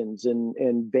intestines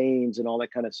and veins and all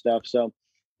that kind of stuff. So,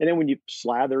 and then when you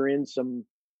slather in some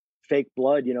fake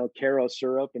blood, Caro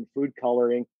syrup and food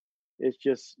coloring, it's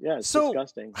just, it's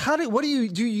disgusting. What do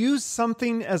you use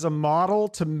something as a model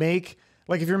to make,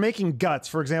 like if you're making guts,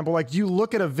 for example, like do you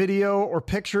look at a video or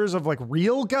pictures of like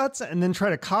real guts and then try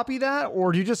to copy that?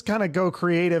 Or do you just kind of go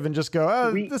creative and just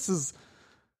go,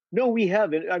 No, we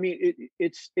haven't. I mean,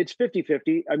 it's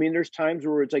 50-50. I mean, there's times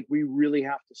where it's like, we really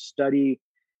have to study.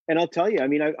 And I'll tell you, I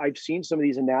mean, I've seen some of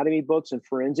these anatomy books and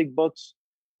forensic books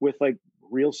with like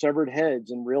real severed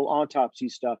heads and real autopsy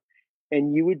stuff.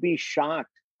 And you would be shocked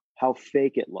how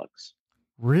fake it looks.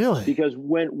 Really? Because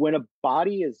when a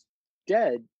body is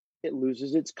dead, it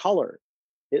loses its color.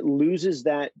 It loses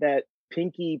that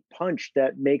pinky punch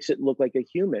that makes it look like a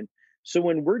human. So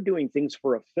when we're doing things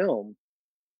for a film,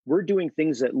 we're doing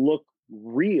things that look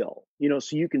real,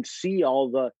 so you can see all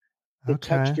the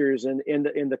textures and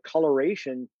the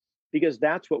coloration, because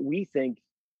that's what we think,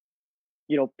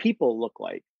 people look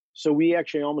like. So we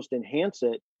actually almost enhance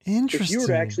it. Interesting. If you were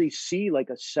to actually see like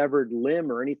a severed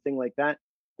limb or anything like that,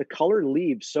 the color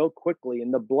leaves so quickly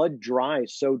and the blood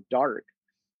dries so dark.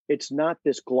 It's not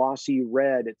this glossy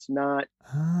red. It's not,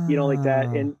 like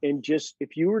that. And just,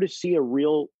 if you were to see a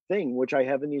real thing, which I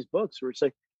have in these books, where it's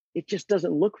like, it just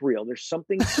doesn't look real. There's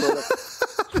something sort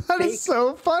of that fake. Is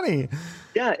so funny.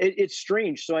 Yeah, it's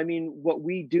strange. So, I mean, what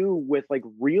we do with like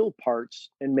real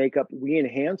parts and makeup, we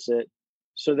enhance it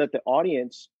so that the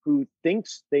audience who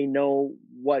thinks they know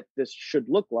what this should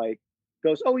look like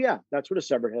goes, oh yeah, that's what a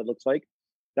severed head looks like.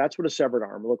 That's what a severed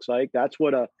arm looks like. That's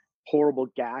what a horrible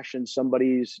gash in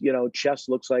somebody's, chest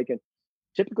looks like. And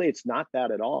typically it's not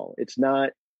that at all.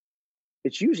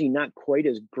 It's usually not quite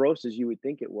as gross as you would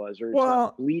think it was, or it's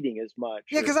not bleeding as much.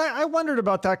 Yeah, because I wondered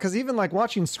about that, because even like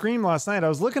watching Scream last night, I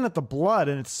was looking at the blood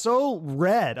and it's so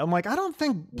red. I'm like, I don't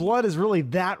think blood is really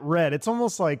that red. It's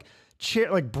almost like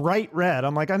bright red.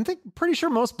 I'm like, pretty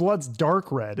sure most blood's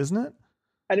dark red, isn't it?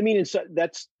 And I mean,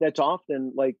 that's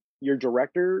often like your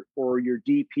director or your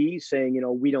DP saying,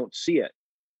 we don't see it.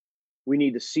 We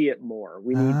need to see it more.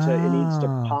 It needs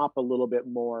to pop a little bit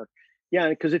more. Yeah,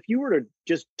 because if you were to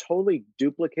just totally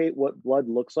duplicate what blood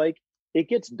looks like, it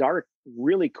gets dark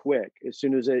really quick as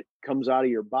soon as it comes out of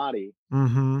your body.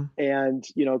 Mm-hmm. And,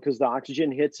 because the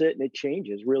oxygen hits it and it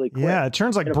changes really quick. Yeah, it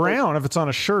turns like brown if it's on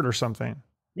a shirt or something.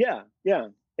 Yeah, yeah.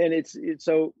 And it's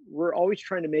so we're always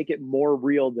trying to make it more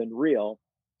real than real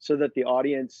so that the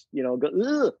audience, go,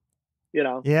 ugh,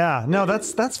 Yeah, no,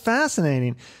 that's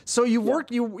fascinating. So you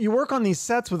work on these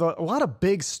sets with a lot of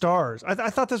big stars. I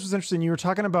thought this was interesting. You were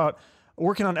talking about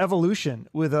working on Evolution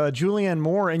with Julianne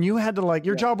Moore, and you had to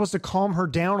your job was to calm her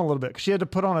down a little bit because she had to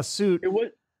put on a suit.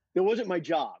 It wasn't my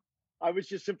job. I was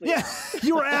just simply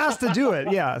you were asked to do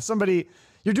it. Yeah,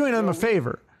 you're doing them a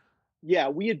favor. Yeah,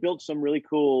 we had built some really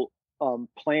cool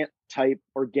plant type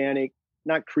organic,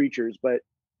 not creatures, but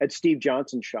at Steve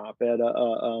Johnson's shop at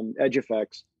Edge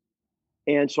Effects.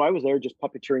 And so I was there just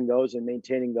puppeteering those and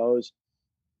maintaining those.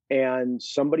 And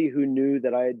somebody who knew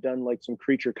that I had done like some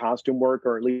creature costume work,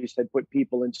 or at least had put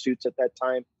people in suits at that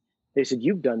time, they said,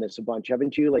 you've done this a bunch,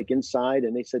 haven't you? Like inside.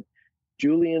 And they said,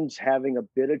 Julian's having a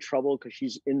bit of trouble because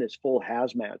she's in this full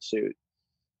hazmat suit.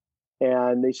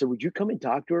 And they said, would you come and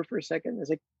talk to her for a second? I was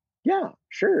like, yeah,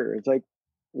 sure. It's like,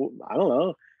 well, I don't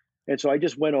know. And so I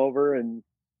just went over and,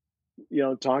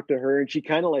 talked to her, and she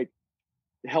kind of like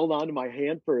held on to my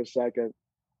hand for a second.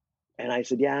 And I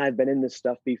said, yeah, I've been in this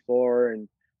stuff before. And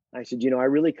I said, I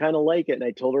really kind of like it. And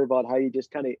I told her about how you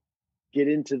just kind of get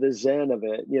into the zen of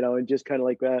it, and just kind of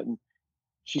like that. And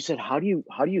she said, how do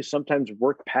you sometimes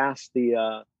work past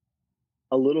the,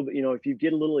 a little bit, if you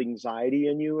get a little anxiety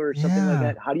in you or something like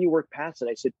that, how do you work past it?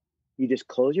 I said, you just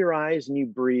close your eyes and you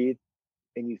breathe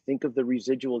and you think of the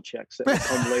residual checks that will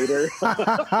come later.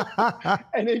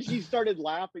 And then she started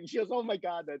laughing. She goes, oh my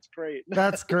God, that's great.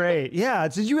 That's great. Yeah.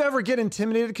 Did you ever get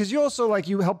intimidated? Because you also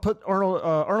you helped put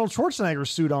Arnold Schwarzenegger's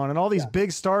suit on and all these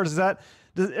big stars. That's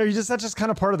just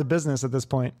kind of part of the business at this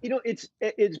point?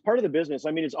 It's part of the business.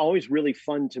 I mean, it's always really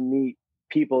fun to meet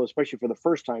people, especially for the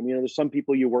first time. There's some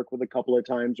people you work with a couple of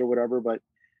times or whatever, but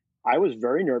I was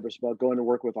very nervous about going to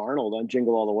work with Arnold on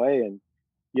Jingle All the Way. And,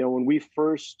 when we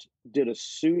first did a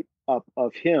suit up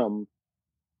of him,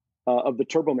 of the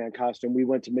Turbo Man costume, we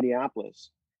went to Minneapolis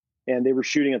and they were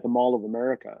shooting at the Mall of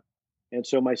America. And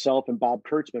so myself and Bob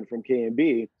Kurtzman from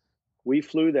K&B, we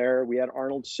flew there, we had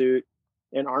Arnold's suit,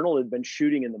 and Arnold had been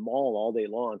shooting in the mall all day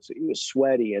long. So he was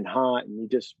sweaty and hot,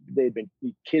 and kids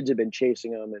had been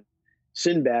chasing him, and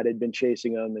Sinbad had been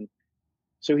chasing him. And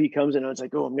so he comes in and I was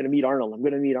like, oh, I'm going to meet Arnold. I'm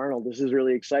going to meet Arnold. This is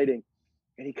really exciting.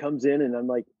 And he comes in and I'm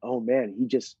like, oh man, he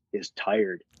just is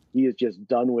tired. He is just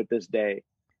done with this day.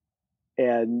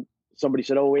 And somebody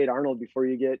said, oh wait, Arnold, before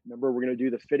you remember, we're going to do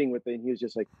the fitting with it. And he was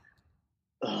just like,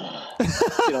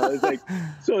 it's like,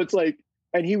 so it's like,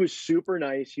 and he was super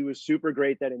nice. He was super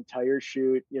great that entire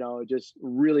shoot, just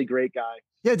really great guy.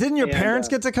 Yeah. Didn't your parents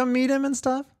get to come meet him and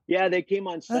stuff? Yeah, they came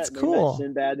on set. That's cool. They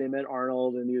met Sinbad, they met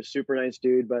Arnold, and he was a super nice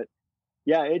dude. But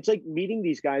yeah, it's like meeting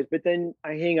these guys. But then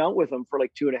I hang out with them for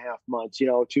like 2.5 months,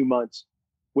 2 months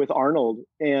with Arnold.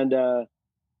 And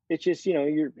it's just,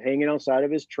 you're hanging outside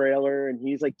of his trailer and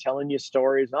he's like telling you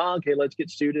stories. Oh, okay, let's get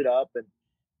suited up. And,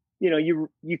 you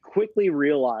quickly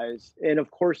realize, and of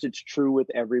course it's true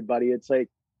with everybody. It's like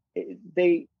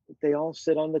they all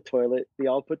sit on the toilet. They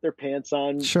all put their pants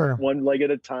on one leg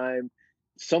at a time.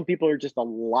 Some people are just a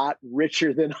lot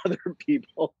richer than other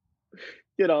people.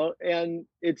 And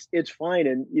it's fine.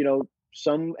 And,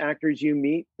 some actors you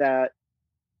meet that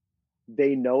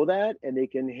they know that and they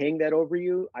can hang that over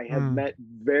you. I have met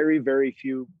very, very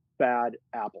few bad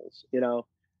apples,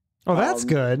 Oh, that's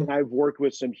good. And I've worked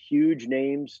with some huge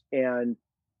names, and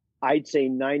I'd say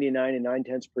 99 and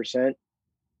 9/10%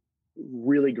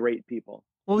 really great people.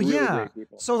 Well, really yeah. Great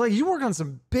people. So you work on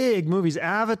some big movies,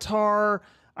 Avatar,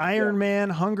 Iron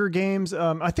Man, Hunger Games.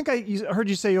 I think I heard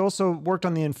you say you also worked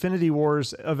on the Infinity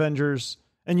Wars Avengers,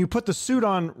 and you put the suit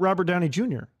on Robert Downey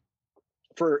Jr.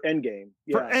 for Endgame.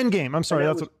 Yeah. For Endgame. I'm sorry.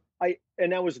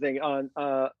 And that was the thing on,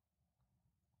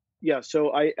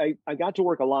 so I got to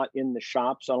work a lot in the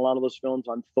shops on a lot of those films,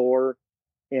 on Thor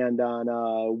and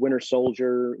on Winter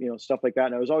Soldier, stuff like that.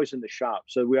 And I was always in the shop.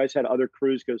 So we always had other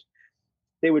crews because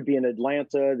they would be in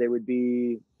Atlanta.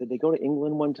 Did they go to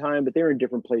England one time? But they were in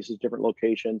different places, different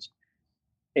locations.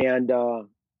 And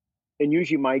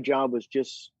usually my job was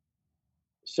just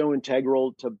so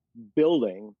integral to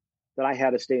building that I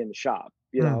had to stay in the shop.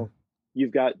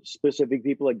 You've got specific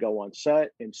people that go on set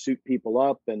and suit people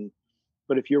up.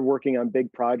 But if you're working on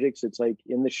big projects, it's like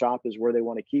in the shop is where they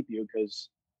want to keep you because,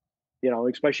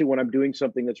 especially when I'm doing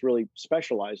something that's really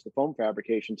specialized, the foam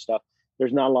fabrication stuff,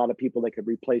 there's not a lot of people that could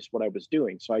replace what I was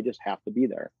doing. So I just have to be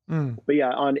there. But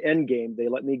yeah, on Endgame, they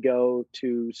let me go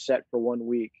to set for 1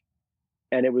 week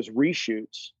and it was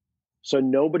reshoots. So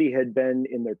nobody had been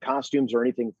in their costumes or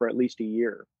anything for at least a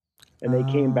year. And they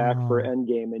came back for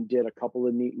Endgame and did a couple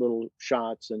of neat little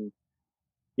shots. And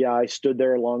yeah, I stood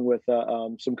there along with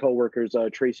some coworkers,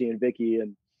 Tracy and Vicky,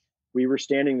 and we were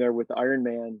standing there with the Iron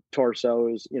Man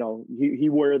torsos. He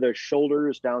wore the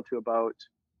shoulders down to about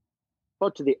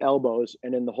to the elbows,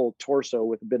 and then the whole torso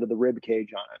with a bit of the rib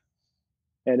cage on it.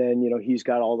 And then he's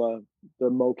got all the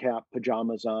mocap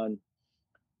pajamas on,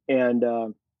 and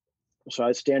so I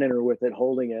was standing there with it,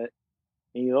 holding it.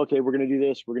 And he's okay, we're going to do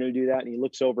this, we're going to do that. And he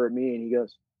looks over at me and he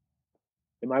goes,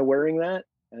 am I wearing that?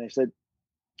 And I said,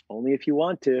 only if you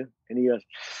want to. And he goes,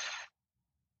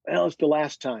 well, it's the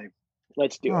last time.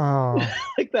 Let's do it.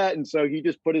 Like that. And so he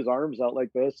just put his arms out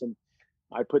like this. And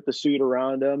I put the suit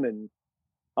around him. And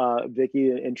Vicky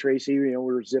and Tracy, we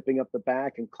were zipping up the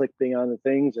back and clicking on the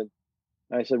things. And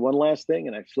I said, one last thing.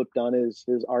 And I flipped on his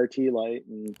RT light.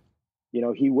 And,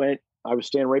 he went. I was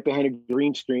standing right behind a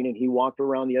green screen and he walked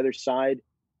around the other side,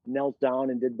 knelt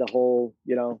down and did the whole,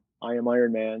 I am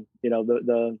Iron Man,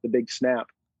 the big snap.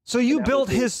 So you built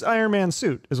his Iron Man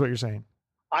suit is what you're saying?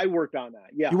 I worked on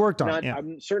that. Yeah. You worked on it. Yeah.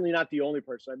 I'm certainly not the only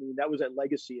person. I mean, that was at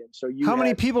Legacy. And so how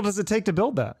many people does it take to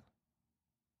build that?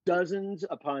 Dozens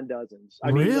upon dozens.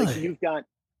 Really? You've got,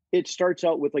 it starts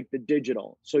out with like the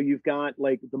digital. So you've got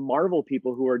like the Marvel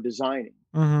people who are designing,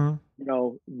 you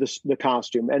know, the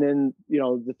costume, and then, you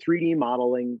know, the 3D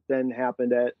modeling then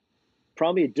happened at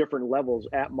probably at different levels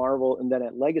at Marvel and then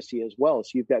at Legacy as well.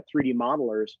 So you've got 3D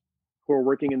modelers who are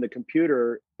working in the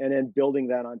computer and then building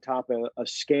that on top of a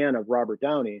scan of Robert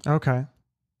Downey. Okay.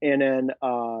 And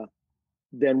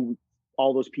then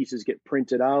all those pieces get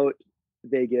printed out.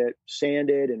 They get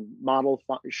sanded and model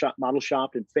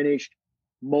shopped and finished,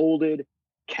 molded,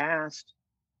 cast,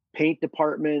 paint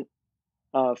department,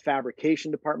 fabrication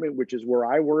department, which is where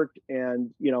I worked. And,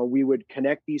 you know, we would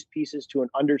connect these pieces to an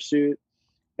undersuit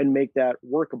and make that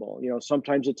workable. You know,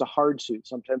 sometimes it's a hard suit,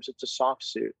 sometimes it's a soft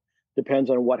suit, depends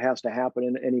on what has to happen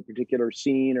in any particular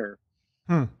scene or,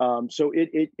 so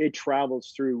it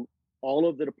travels through all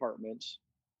of the departments,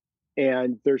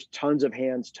 and there's tons of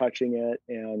hands touching it,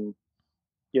 and,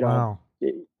 you know,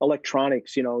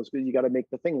 electronics, you know, you got to make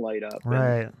the thing light up.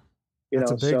 Right. And, you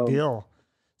That's know, a big deal.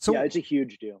 So yeah, it's a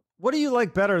huge deal. What do you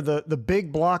like better? The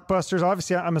big blockbusters?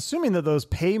 Obviously, I'm assuming that those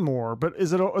pay more, but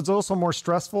is it also more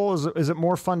stressful? Is it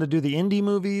more fun to do the indie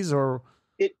movies, or?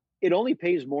 It only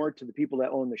pays more to the people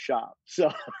that own the shop.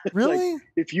 So really, like,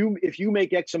 if you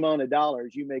make X amount of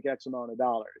dollars, you make X amount of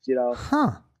dollars, you know?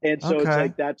 And so it's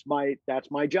like, that's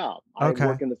my job. I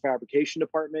work in the fabrication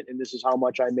department, and this is how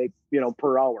much I make, you know,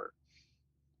 per hour.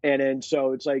 And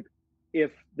so it's like,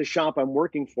 if the shop I'm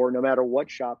working for, no matter what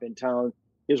shop in town,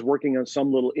 is working on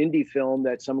some little indie film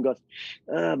that someone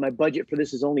goes, my budget for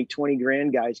this is only 20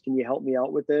 grand, guys. Can you help me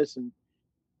out with this? And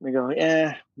we go,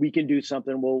 we can do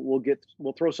something.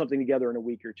 We'll throw something together in a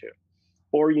week or two.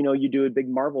 Or, you know, you do a big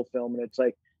Marvel film and it's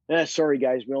like, sorry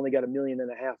guys, we only got $1.5 million.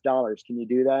 Can you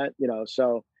do that? You know,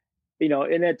 so, you know,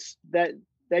 and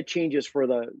that changes for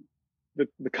the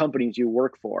companies you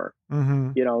work for.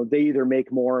 You know, they either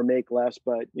make more or make less,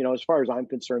 but, you know, as far as I'm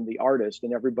concerned, the artist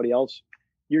and everybody else,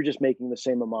 you're just making the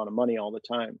same amount of money all the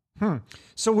time.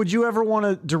 So would you ever want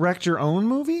to direct your own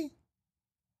movie?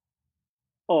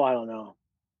 Oh, I don't know.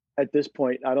 At this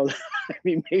point, I don't, I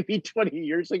mean, maybe 20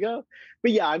 years ago,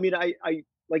 but yeah, I mean, I,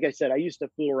 like I said, I used to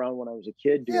fool around when I was a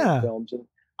kid doing films, and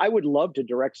I would love to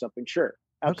direct something. Sure.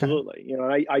 Absolutely. You know,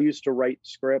 I used to write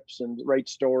scripts and write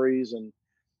stories, and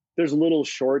there's little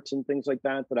shorts and things like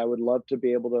that I would love to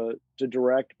be able to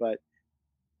direct. But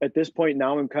at this point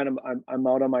now, I'm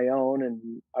out on my own,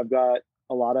 and I've got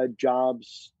a lot of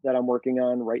jobs that I'm working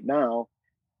on right now.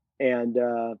 And,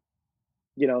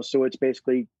 you know, so it's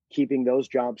basically keeping those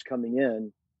jobs coming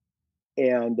in,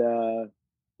 and,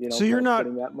 you know, so you're not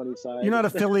putting that money aside. You're not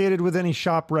affiliated with any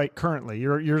shop right currently.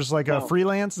 You're just like a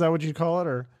freelance. Is that what you call it?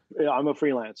 Or yeah, I'm a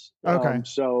freelance. Okay.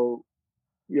 So,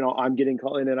 you know, I'm getting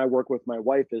called in, and I work with my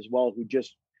wife as well,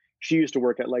 she used to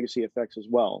work at Legacy Effects as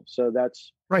well. So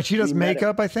that's right. She does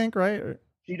makeup, I think, right?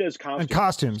 She does costumes. And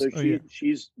costumes. So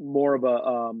she's more of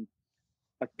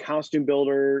a costume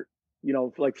builder, you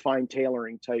know, like fine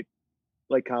tailoring type,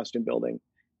 like costume building.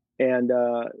 And,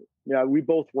 yeah, we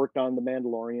both worked on the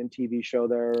Mandalorian TV show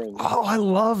there. And I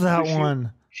love that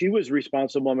one. She was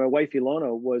responsible. My wife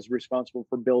Ilona was responsible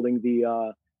for building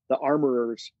the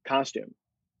armorer's costume.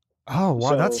 Oh, wow.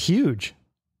 So, that's huge.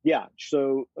 Yeah.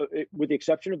 So with the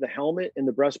exception of the helmet and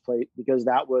the breastplate, because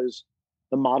that was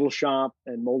the model shop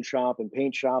and mold shop and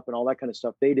paint shop and all that kind of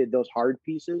stuff, they did those hard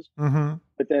pieces.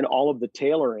 But then all of the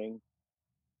tailoring,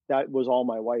 that was all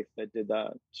my wife that did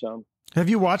that. So have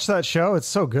you watched that show? It's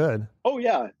so good. Oh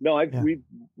yeah. No, we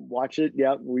watch it.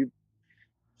 Yeah. We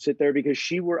sit there because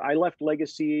I left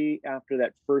Legacy after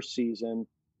that first season.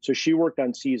 So she worked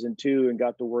on season 2 and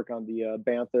got to work on the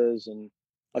Banthas and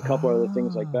a couple other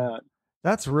things like that.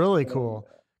 That's really cool.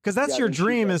 Because that's your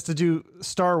dream, is to do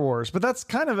Star Wars. But that's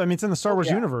kind of, I mean, it's in the Star Wars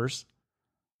universe.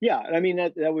 Yeah. I mean,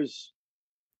 that was,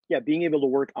 being able to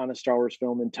work on a Star Wars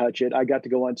film and touch it. I got to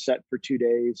go on set for 2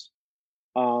 days.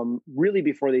 Really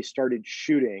before they started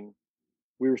shooting,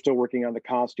 we were still working on the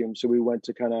costume. So we went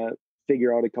to kind of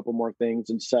figure out a couple more things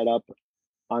and set up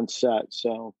on set.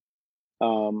 So,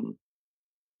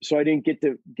 so I didn't get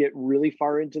to get really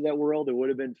far into that world. It would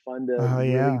have been fun to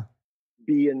really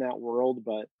be in that world,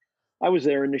 but I was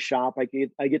there in the shop. I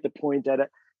get to point at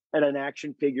an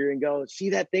action figure and go,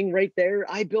 see that thing right there?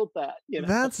 I built that. You know?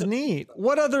 That's neat.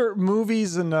 What other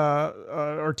movies and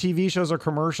or TV shows or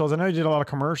commercials? I know you did a lot of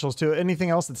commercials too. Anything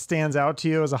else that stands out to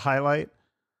you as a highlight?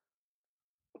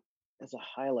 As a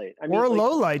highlight, I mean, or a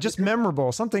low light, just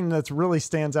memorable, something that's really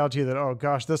stands out to you that, oh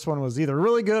gosh, this one was either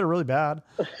really good or really bad.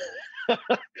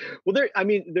 Well,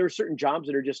 there are certain jobs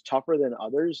that are just tougher than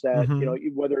others that, you know,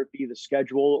 whether it be the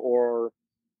schedule or,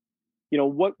 you know,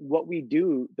 what we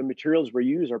do, the materials we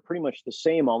use are pretty much the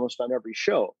same almost on every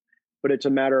show, but it's a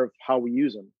matter of how we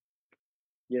use them.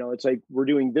 It's like we're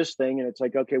doing this thing and it's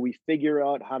like, okay, we figure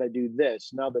out how to do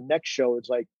this. Now the next show it's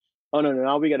like, oh no,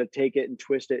 now we got to take it and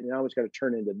twist it and now it's got to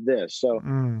turn into this. So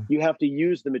you have to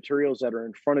use the materials that are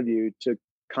in front of you to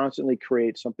constantly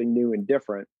create something new and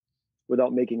different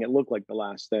without making it look like the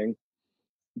last thing.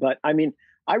 But I mean,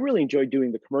 I really enjoyed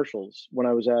doing the commercials when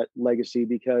I was at Legacy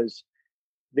because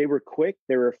they were quick.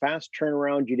 They were a fast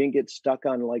turnaround. You didn't get stuck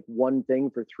on like one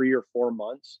thing for 3 or 4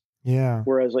 months. Yeah.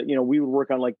 Whereas like, we would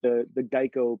work on like the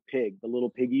Geico pig, the little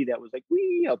piggy that was like,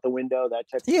 wee out the window, that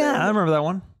type of thing. Yeah, I remember that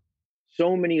one.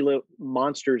 So many little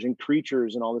monsters and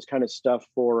creatures and all this kind of stuff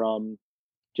for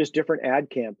just different ad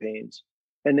campaigns.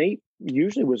 And they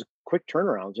usually was quick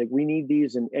turnarounds. Like we need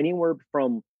these in anywhere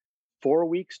from 4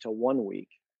 weeks to 1 week,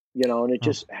 and it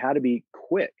just had to be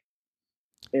quick.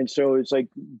 And so it's like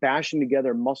bashing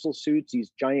together muscle suits,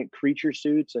 these giant creature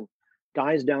suits, and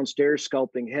guys downstairs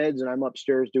sculpting heads, and I'm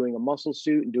upstairs doing a muscle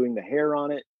suit and doing the hair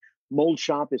on it. Mold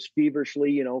shop is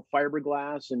feverishly,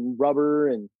 fiberglass and rubber,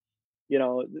 and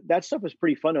that stuff was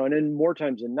pretty fun. And then more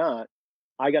times than not,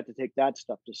 I got to take that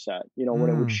stuff to set, when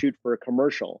it would shoot for a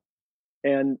commercial.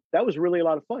 And that was really a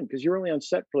lot of fun because you're only on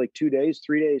set for like 2 days,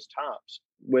 3 days tops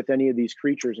with any of these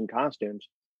creatures and costumes.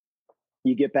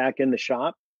 You get back in the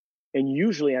shop, and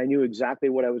usually I knew exactly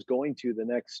what I was going to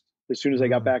as soon as I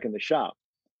got back in the shop.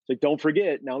 It's like, don't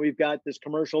forget, now we've got this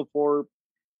commercial for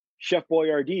Chef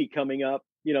Boyardee coming up,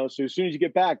 so as soon as you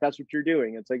get back, that's what you're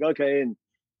doing. It's like, okay. And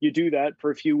you do that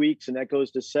for a few weeks and that goes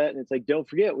to set. And it's like, don't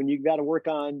forget when you got to work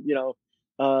on,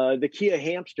 the Kia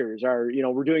hamsters are,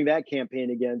 we're doing that campaign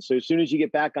again. So as soon as you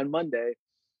get back on Monday,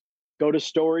 go to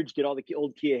storage, get all the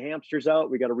old Kia hamsters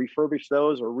out. We got to refurbish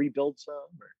those or rebuild some.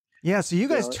 Yeah, so you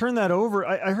guys turn that over.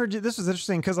 I heard you. This was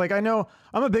interesting because, like, I know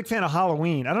I'm a big fan of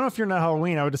Halloween. I don't know if you're not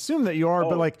Halloween. I would assume that you are,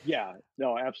 but like, yeah,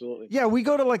 no, absolutely. Yeah, we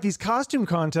go to like these costume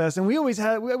contests, and we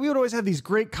would always have these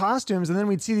great costumes, and then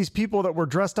we'd see these people that were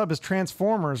dressed up as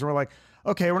Transformers, and we're like,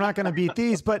 okay, we're not going to beat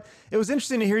these. But it was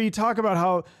interesting to hear you talk about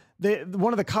how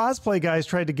one of the cosplay guys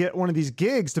tried to get one of these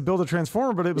gigs to build a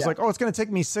Transformer, but it was like, oh, it's going to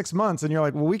take me 6 months, and you're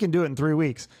like, well, we can do it in 3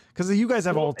 weeks because you guys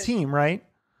have a whole team, right?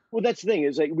 Well, that's the thing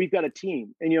is like, we've got a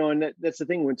team and, that's the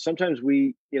thing when sometimes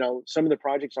some of the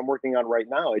projects I'm working on right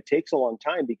now, it takes a long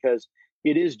time because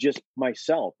it is just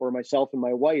myself and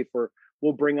my wife, or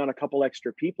we'll bring on a couple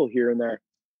extra people here and there.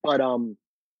 But,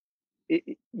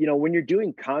 when you're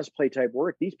doing cosplay type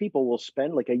work, these people will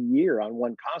spend like a year on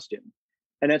one costume.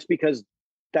 And that's because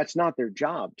that's not their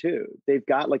job too. They've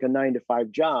got like a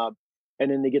 9-to-5 job. And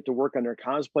then they get to work on their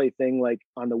cosplay thing, like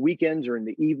on the weekends or in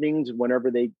the evenings, whenever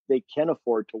they can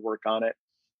afford to work on it.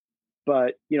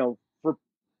 But, for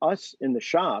us in the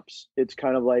shops, it's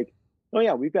kind of like, oh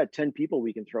yeah, we've got 10 people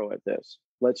we can throw at this.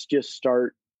 Let's just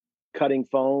start cutting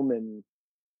foam. And,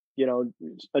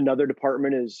 another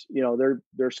department is,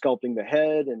 they're sculpting the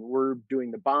head and we're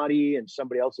doing the body, and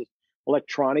somebody else's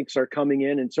electronics are coming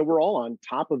in. And so we're all on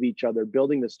top of each other,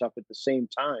 building this stuff at the same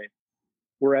time.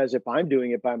 Whereas if I'm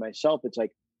doing it by myself, it's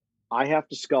like, I have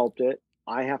to sculpt it.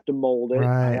 I have to mold it.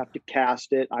 Right. I have to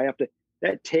cast it.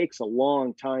 That takes a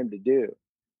long time to do,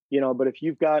 but if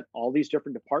you've got all these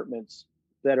different departments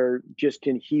that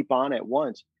can heap on at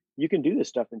once, you can do this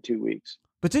stuff in 2 weeks.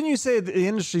 But didn't you say the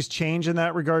industry's changed in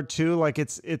that regard too? Like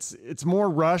it's more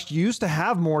rushed. You used to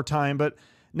have more time, but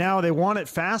now they want it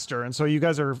faster. And so you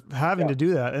guys are having to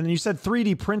do that. And you said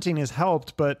 3D printing has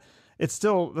helped, but that's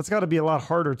got to be a lot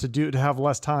harder to have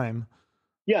less time.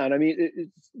 Yeah. And I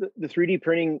mean, the 3D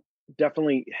printing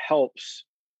definitely helps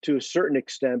to a certain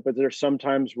extent, but there's some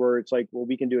times where it's like, well,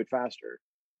 we can do it faster,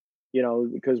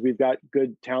 because we've got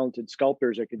good, talented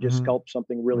sculptors that can just sculpt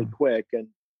something really quick. And,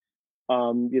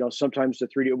 sometimes the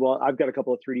 3D, well, I've got a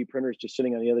couple of 3D printers just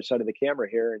sitting on the other side of the camera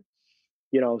here.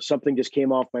 And, something just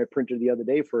came off my printer the other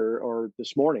day or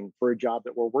this morning for a job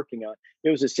that we're working on. It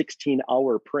was a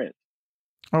 16-hour print.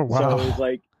 Oh, wow. So it's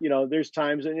like, there's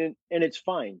times and it's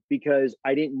fine because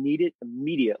I didn't need it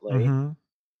immediately.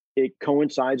 It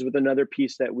coincides with another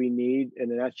piece that we need.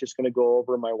 And then that's just going to go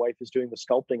over. My wife is doing the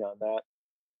sculpting on that.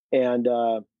 And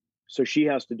so she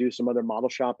has to do some other model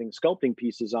shopping, sculpting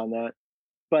pieces on that.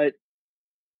 But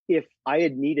if I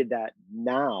had needed that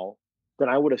now, then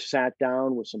I would have sat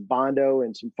down with some Bondo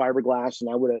and some fiberglass and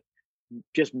I would have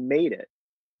just made it.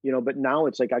 But now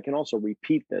it's like, I can also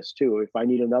repeat this too. If I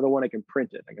need another one, I can print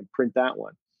it. I can print that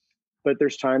one. But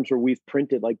there's times where we've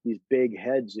printed like these big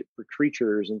heads for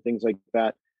creatures and things like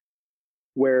that,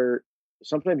 where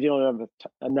sometimes you don't have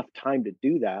enough time to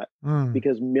do that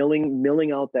because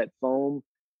milling out that foam,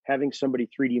 having somebody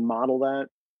 3D model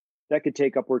that could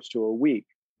take upwards to a week.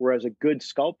 Whereas a good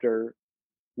sculptor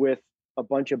with a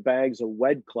bunch of bags of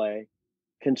wet clay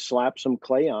can slap some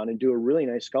clay on and do a really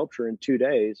nice sculpture in 2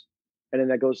 days. And then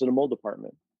that goes to the mold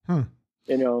department.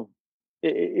 You know,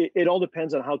 it all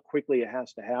depends on how quickly it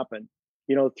has to happen.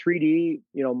 You know, 3D,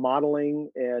 you know, modeling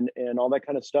and all that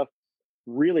kind of stuff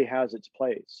really has its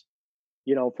place.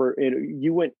 You know,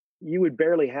 you would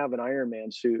barely have an Iron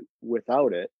Man suit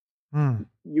without it.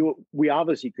 We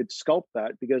obviously could sculpt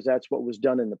that because that's what was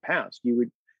done in the past. You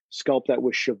would sculpt that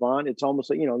with Chevron. It's almost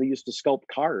like, you know, they used to sculpt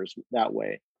cars that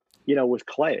way, you know, with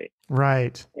clay.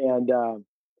 Right. And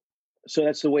so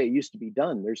that's the way it used to be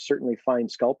done. There's certainly fine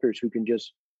sculptors who can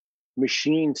just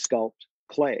machine sculpt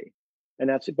clay. And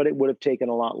that's it, but it would have taken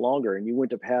a lot longer and you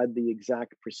wouldn't have had the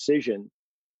exact precision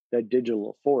that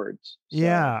digital affords. So.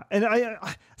 Yeah. And I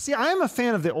am a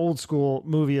fan of the old school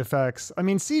movie effects. I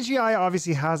mean, CGI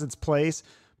obviously has its place,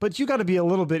 but you got to be a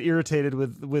little bit irritated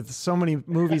with so many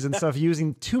movies and stuff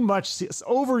using too much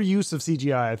overuse of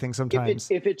CGI, I think sometimes.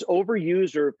 If it's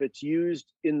overused or if it's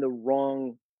used in the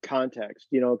wrong context,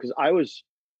 you know, because I was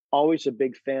always a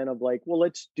big fan of like, well,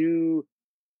 let's do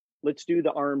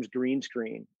the arms green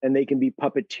screen and they can be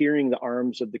puppeteering the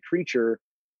arms of the creature.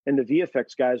 And the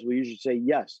VFX guys will usually say,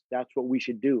 yes, that's what we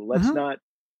should do. Let's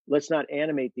not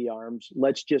animate the arms.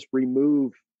 Let's just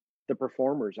remove the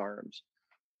performer's arms,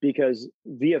 because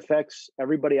VFX,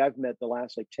 everybody I've met the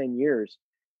last like 10 years,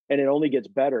 and it only gets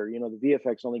better. You know, the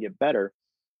VFX only get better.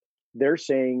 They're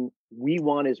saying we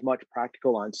want as much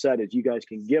practical on set as you guys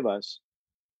can give us,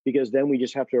 because then we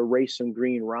just have to erase some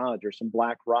green rods or some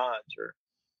black rods or,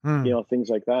 you know, things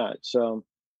like that. So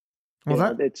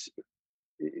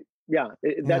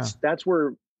that's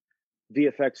where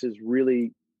VFX is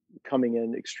really coming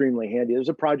in extremely handy. There's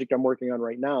a project I'm working on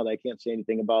right now that I can't say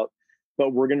anything about,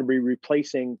 but we're going to be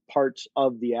replacing parts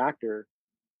of the actor.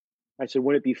 I said,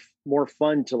 wouldn't it be more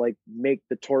fun to like make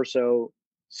the torso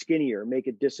skinnier, make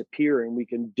it disappear, and we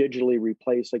can digitally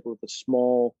replace like with a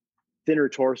small, thinner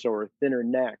torso or a thinner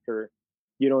neck, or,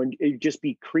 you know, and it just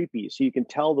be creepy. So you can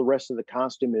tell the rest of the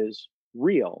costume is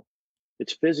real.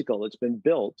 It's physical. It's been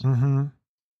built.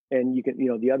 And you can, you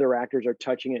know, the other actors are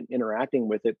touching it and interacting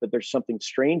with it, but there's something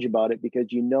strange about it because,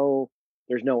 you know,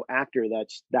 there's no actor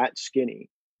that's that skinny,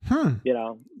 you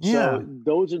know? So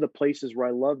those are the places where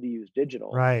I love to use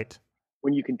digital. Right.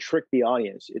 When you can trick the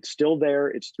audience, it's still there.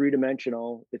 It's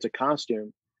 3-dimensional. It's a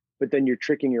costume, but then you're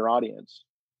tricking your audience.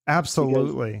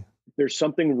 Absolutely. There's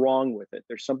something wrong with it.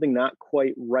 There's something not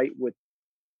quite right with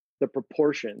the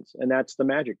proportions. And that's the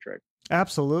magic trick.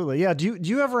 Absolutely. Yeah. Do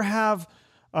you ever have,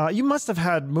 you must have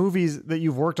had movies that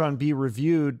you've worked on be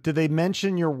reviewed. Did they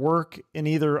mention your work in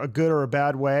either a good or a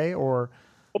bad way, or?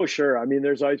 Oh, sure. I mean,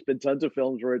 there's always been tons of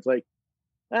films where it's like,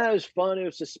 it was fun. It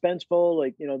was suspenseful.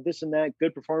 Like, you know, this and that,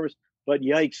 good performance, but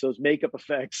yikes, those makeup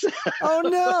effects. Oh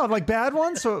no, like bad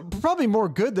ones. So probably more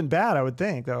good than bad, I would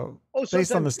think, though. Oh,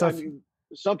 based on the stuff. I mean,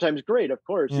 sometimes great, of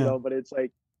course, you know, but it's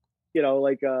like, you know,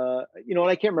 like, you know,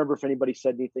 and I can't remember if anybody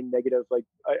said anything negative. Like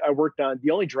I worked on,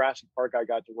 the only Jurassic Park I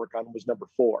got to work on was number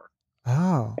 4.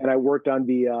 Oh. And I worked on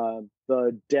the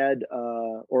dead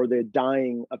or the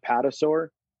dying apatosaur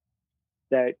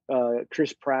that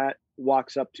Chris Pratt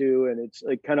walks up to, and it's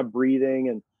like kind of breathing,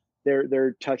 and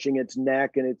they're touching its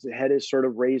neck, and its head is sort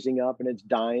of raising up and it's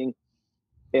dying.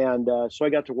 And so I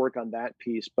got to work on that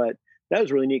piece, but that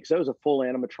was really neat because that was a full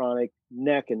animatronic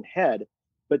neck and head.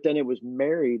 But then it was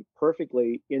married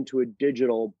perfectly into a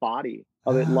digital body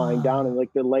of it lying down, and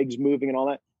like the legs moving and all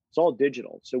that. It's all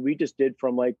digital. So we just did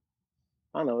from like,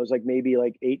 I don't know, it was like maybe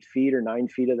like 8 feet or 9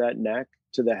 feet of that neck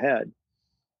to the head.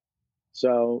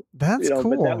 So that's cool.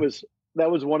 But that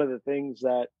was one of the things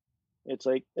that it's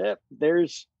like,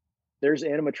 there's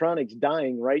animatronics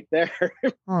dying right there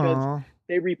because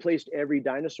they replaced every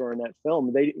dinosaur in that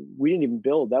film. We didn't even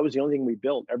build. That was the only thing we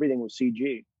built. Everything was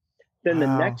CG. Then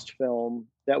the next film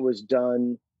that was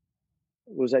done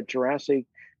was at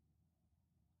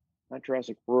not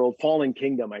Jurassic World, Fallen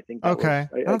Kingdom, I think. Okay.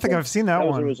 I don't think I've seen that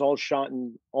one. It was all shot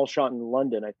in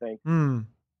London, I think. And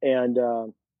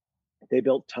they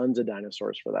built tons of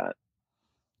dinosaurs for that.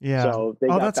 Yeah. So they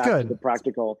got that's back good. to the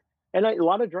practical. And a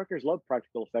lot of directors love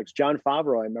practical effects. Jon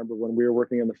Favreau, I remember when we were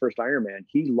working on the first Iron Man,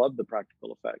 he loved the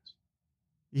practical effects.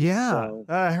 Yeah, so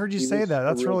I heard you say that.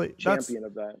 That's really champion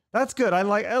of that. That's good. I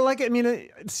like it. I mean,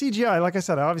 CGI, like I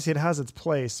said, obviously it has its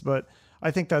place, but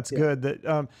I think that's good.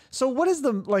 That so what is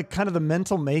the like kind of the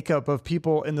mental makeup of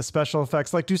people in the special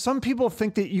effects? Like, do some people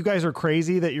think that you guys are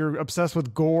crazy, that you're obsessed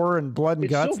with gore and blood and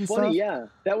guts? It's so funny, yeah.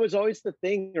 That was always the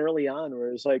thing early on,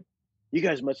 where it's like, you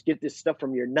guys must get this stuff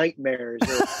from your nightmares,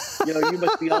 or you know, you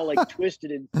must be all like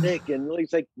twisted and thick, and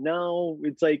it's like, no,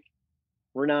 it's like,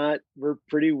 we're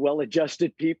pretty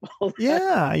well-adjusted people.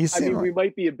 Yeah. I mean, we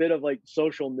might be a bit of like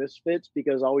social misfits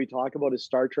because all we talk about is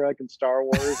Star Trek and Star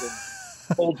Wars and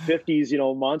old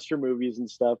 50s, monster movies and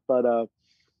stuff. But,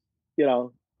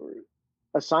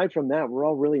 aside from that, we're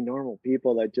all really normal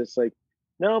people that just like,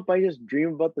 nope, I just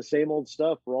dream about the same old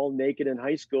stuff. We're all naked in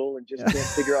high school and just can't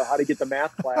figure out how to get to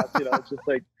math class. It's just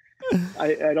like,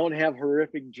 I don't have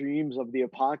horrific dreams of the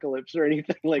apocalypse or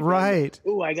anything like right. that.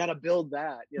 Oh, I got to build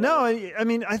that. No, I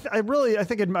mean, I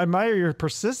think I admire your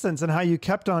persistence and how you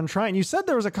kept on trying. You said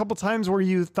there was a couple times where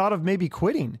you thought of maybe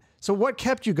quitting. So what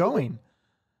kept you going?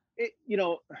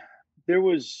 There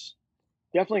was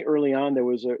definitely early on, there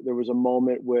was a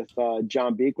moment with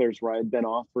John Beekler's where I had been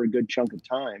off for a good chunk of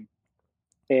time.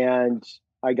 And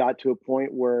I got to a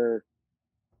point where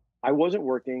I wasn't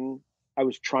working. I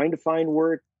was trying to find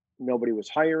work. Nobody was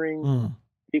hiring.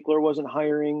 Beekler wasn't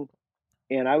hiring.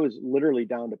 And I was literally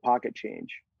down to pocket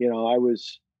change. I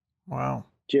was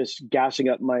just gassing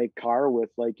up my car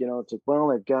with like, it's like,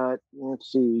 well, I've got,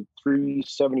 let's see,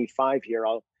 $375 here.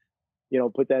 I'll,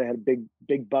 put that, I had a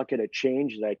big bucket of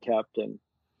change that I kept. And,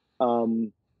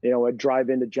 I'd drive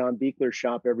into John Beekler's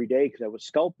shop every day because I was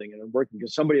sculpting and I'm working,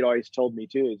 because somebody had always told me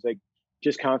too, it's like,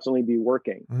 just constantly be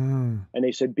working. And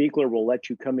they said, Beekler will let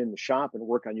you come in the shop and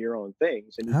work on your own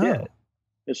things. And he did.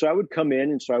 And so I would come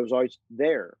in. And so I was always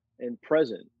there and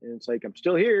present. And it's like, I'm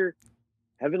still here,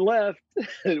 haven't left,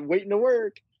 waiting to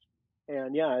work.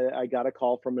 And yeah, I got a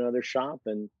call from another shop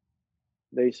and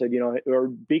they said, or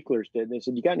Beekler's did. They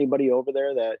said, you got anybody over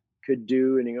there that could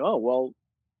do? And oh, well,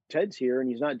 Ted's here and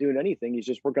he's not doing anything. He's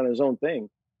just working on his own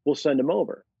thing. We'll send him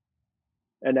over.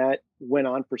 And that went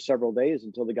on for several days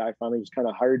until the guy finally just kind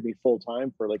of hired me full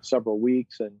time for like several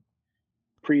weeks and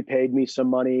prepaid me some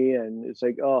money. And it's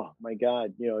like, oh my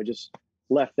God, I just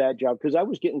left that job because I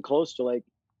was getting close to like,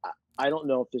 I don't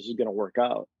know if this is going to work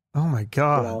out. Oh my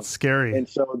God, it's scary. And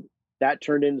so that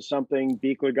turned into something.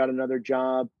 Beekler got another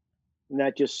job and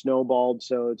that just snowballed.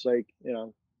 So it's like,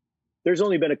 there's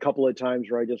only been a couple of times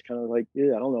where I just kind of like,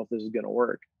 I don't know if this is going to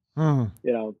work,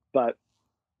 but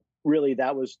really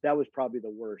that was probably the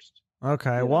worst.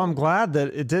 Okay. Well, I'm glad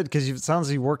that it did, because it sounds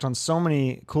like you worked on so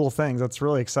many cool things. That's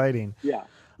really exciting. Yeah.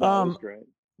 That was great.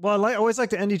 Well, I always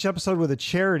like to end each episode with a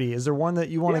charity. Is there one that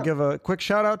you want to give a quick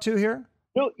shout out to here?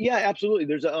 No. Yeah, absolutely.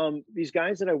 There's these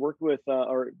guys that I worked with,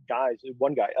 one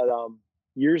guy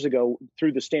years ago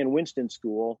through the Stan Winston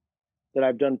School that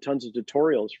I've done tons of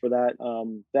tutorials for that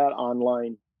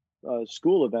online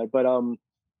school event. But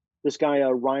this guy,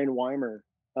 Ryan Weimer,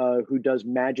 who does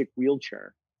Magic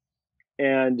Wheelchair.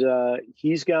 And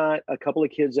he's got a couple of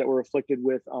kids that were afflicted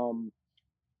with,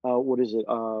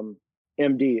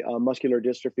 MD, muscular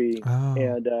dystrophy,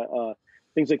 and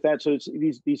things like that. So it's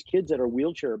these kids that are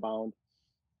wheelchair bound.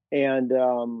 And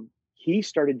he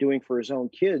started doing for his own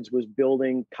kids was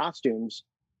building costumes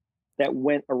that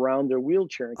went around their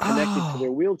wheelchair and connected to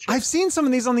their wheelchair. I've seen some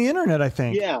of these on the internet, I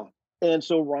think. Yeah. And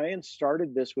so Ryan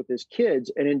started this with his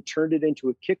kids and then turned it into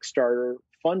a Kickstarter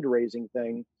fundraising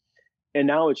thing. And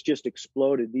now it's just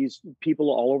exploded. These people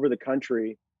all over the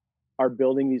country are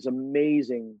building these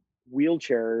amazing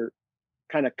wheelchair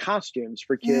kind of costumes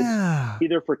for kids,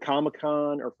 either for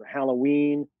Comic-Con or for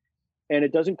Halloween. And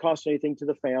it doesn't cost anything to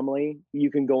the family. You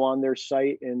can go on their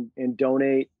site and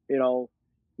donate,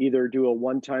 either do a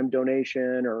one-time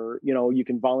donation or, you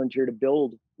can volunteer to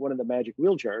build one of the magic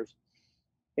wheelchairs.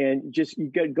 And just,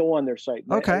 you got to go on their site.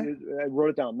 Okay. I wrote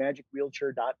it down,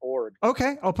 magicwheelchair.org.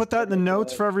 Okay. I'll put that in the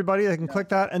notes for everybody. They can click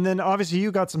that. And then obviously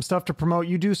you got some stuff to promote.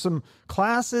 You do some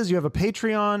classes. You have a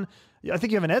Patreon. I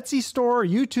think you have an Etsy store,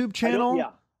 YouTube channel.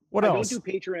 What else? I don't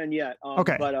do Patreon yet.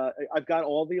 Okay. But I've got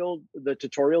all the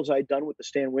tutorials I'd done with the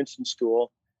Stan Winston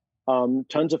School.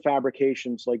 Tons of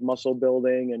fabrications like muscle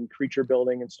building and creature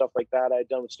building and stuff like that I'd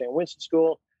done with Stan Winston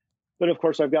School. But of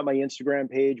course, I've got my Instagram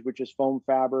page, which is Foam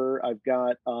Fabber. I've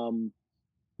got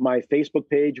my Facebook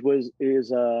page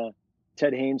is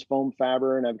Ted Haines Foam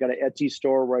Fabber, and I've got an Etsy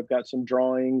store where I've got some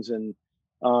drawings and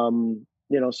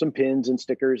some pins and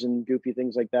stickers and goofy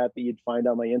things like that you'd find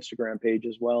on my Instagram page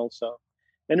as well. So,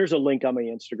 and there's a link on my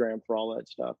Instagram for all that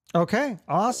stuff. Okay,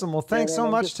 awesome. Well, thanks so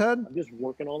much, Ted. I'm just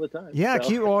working all the time. Yeah,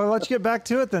 so. Well, let's get back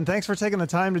to it then. Thanks for taking the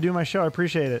time to do my show. I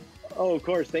appreciate it. Oh, of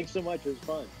course. Thanks so much. It was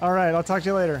fun. All right, I'll talk to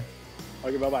you later.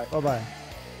 Okay, bye-bye. Bye-bye.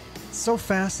 It's so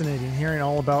fascinating hearing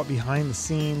all about behind the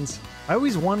scenes. I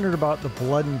always wondered about the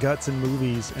blood and guts in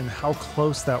movies and how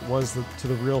close that was to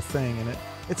the real thing. And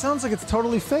it sounds like it's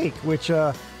totally fake, which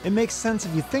it makes sense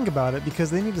if you think about it, because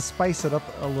they need to spice it up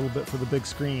a little bit for the big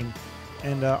screen.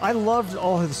 And I loved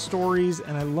all his stories,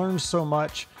 and I learned so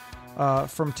much.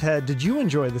 from Ted. Did you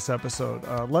enjoy this episode?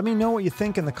 Let me know what you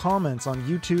think in the comments on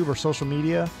YouTube or social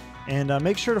media. And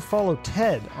make sure to follow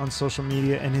Ted on social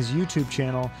media and his YouTube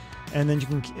channel. And then you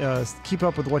can keep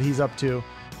up with what he's up to.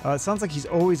 It sounds like he's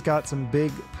always got some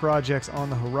big projects on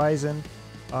the horizon.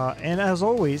 And as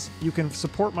always, you can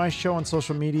support my show on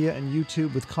social media and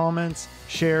YouTube with comments,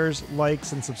 shares,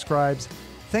 likes, and subscribes.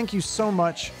 Thank you so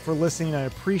much for listening. I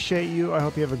appreciate you. I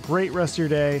hope you have a great rest of your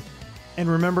day. And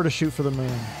remember to shoot for the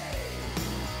moon.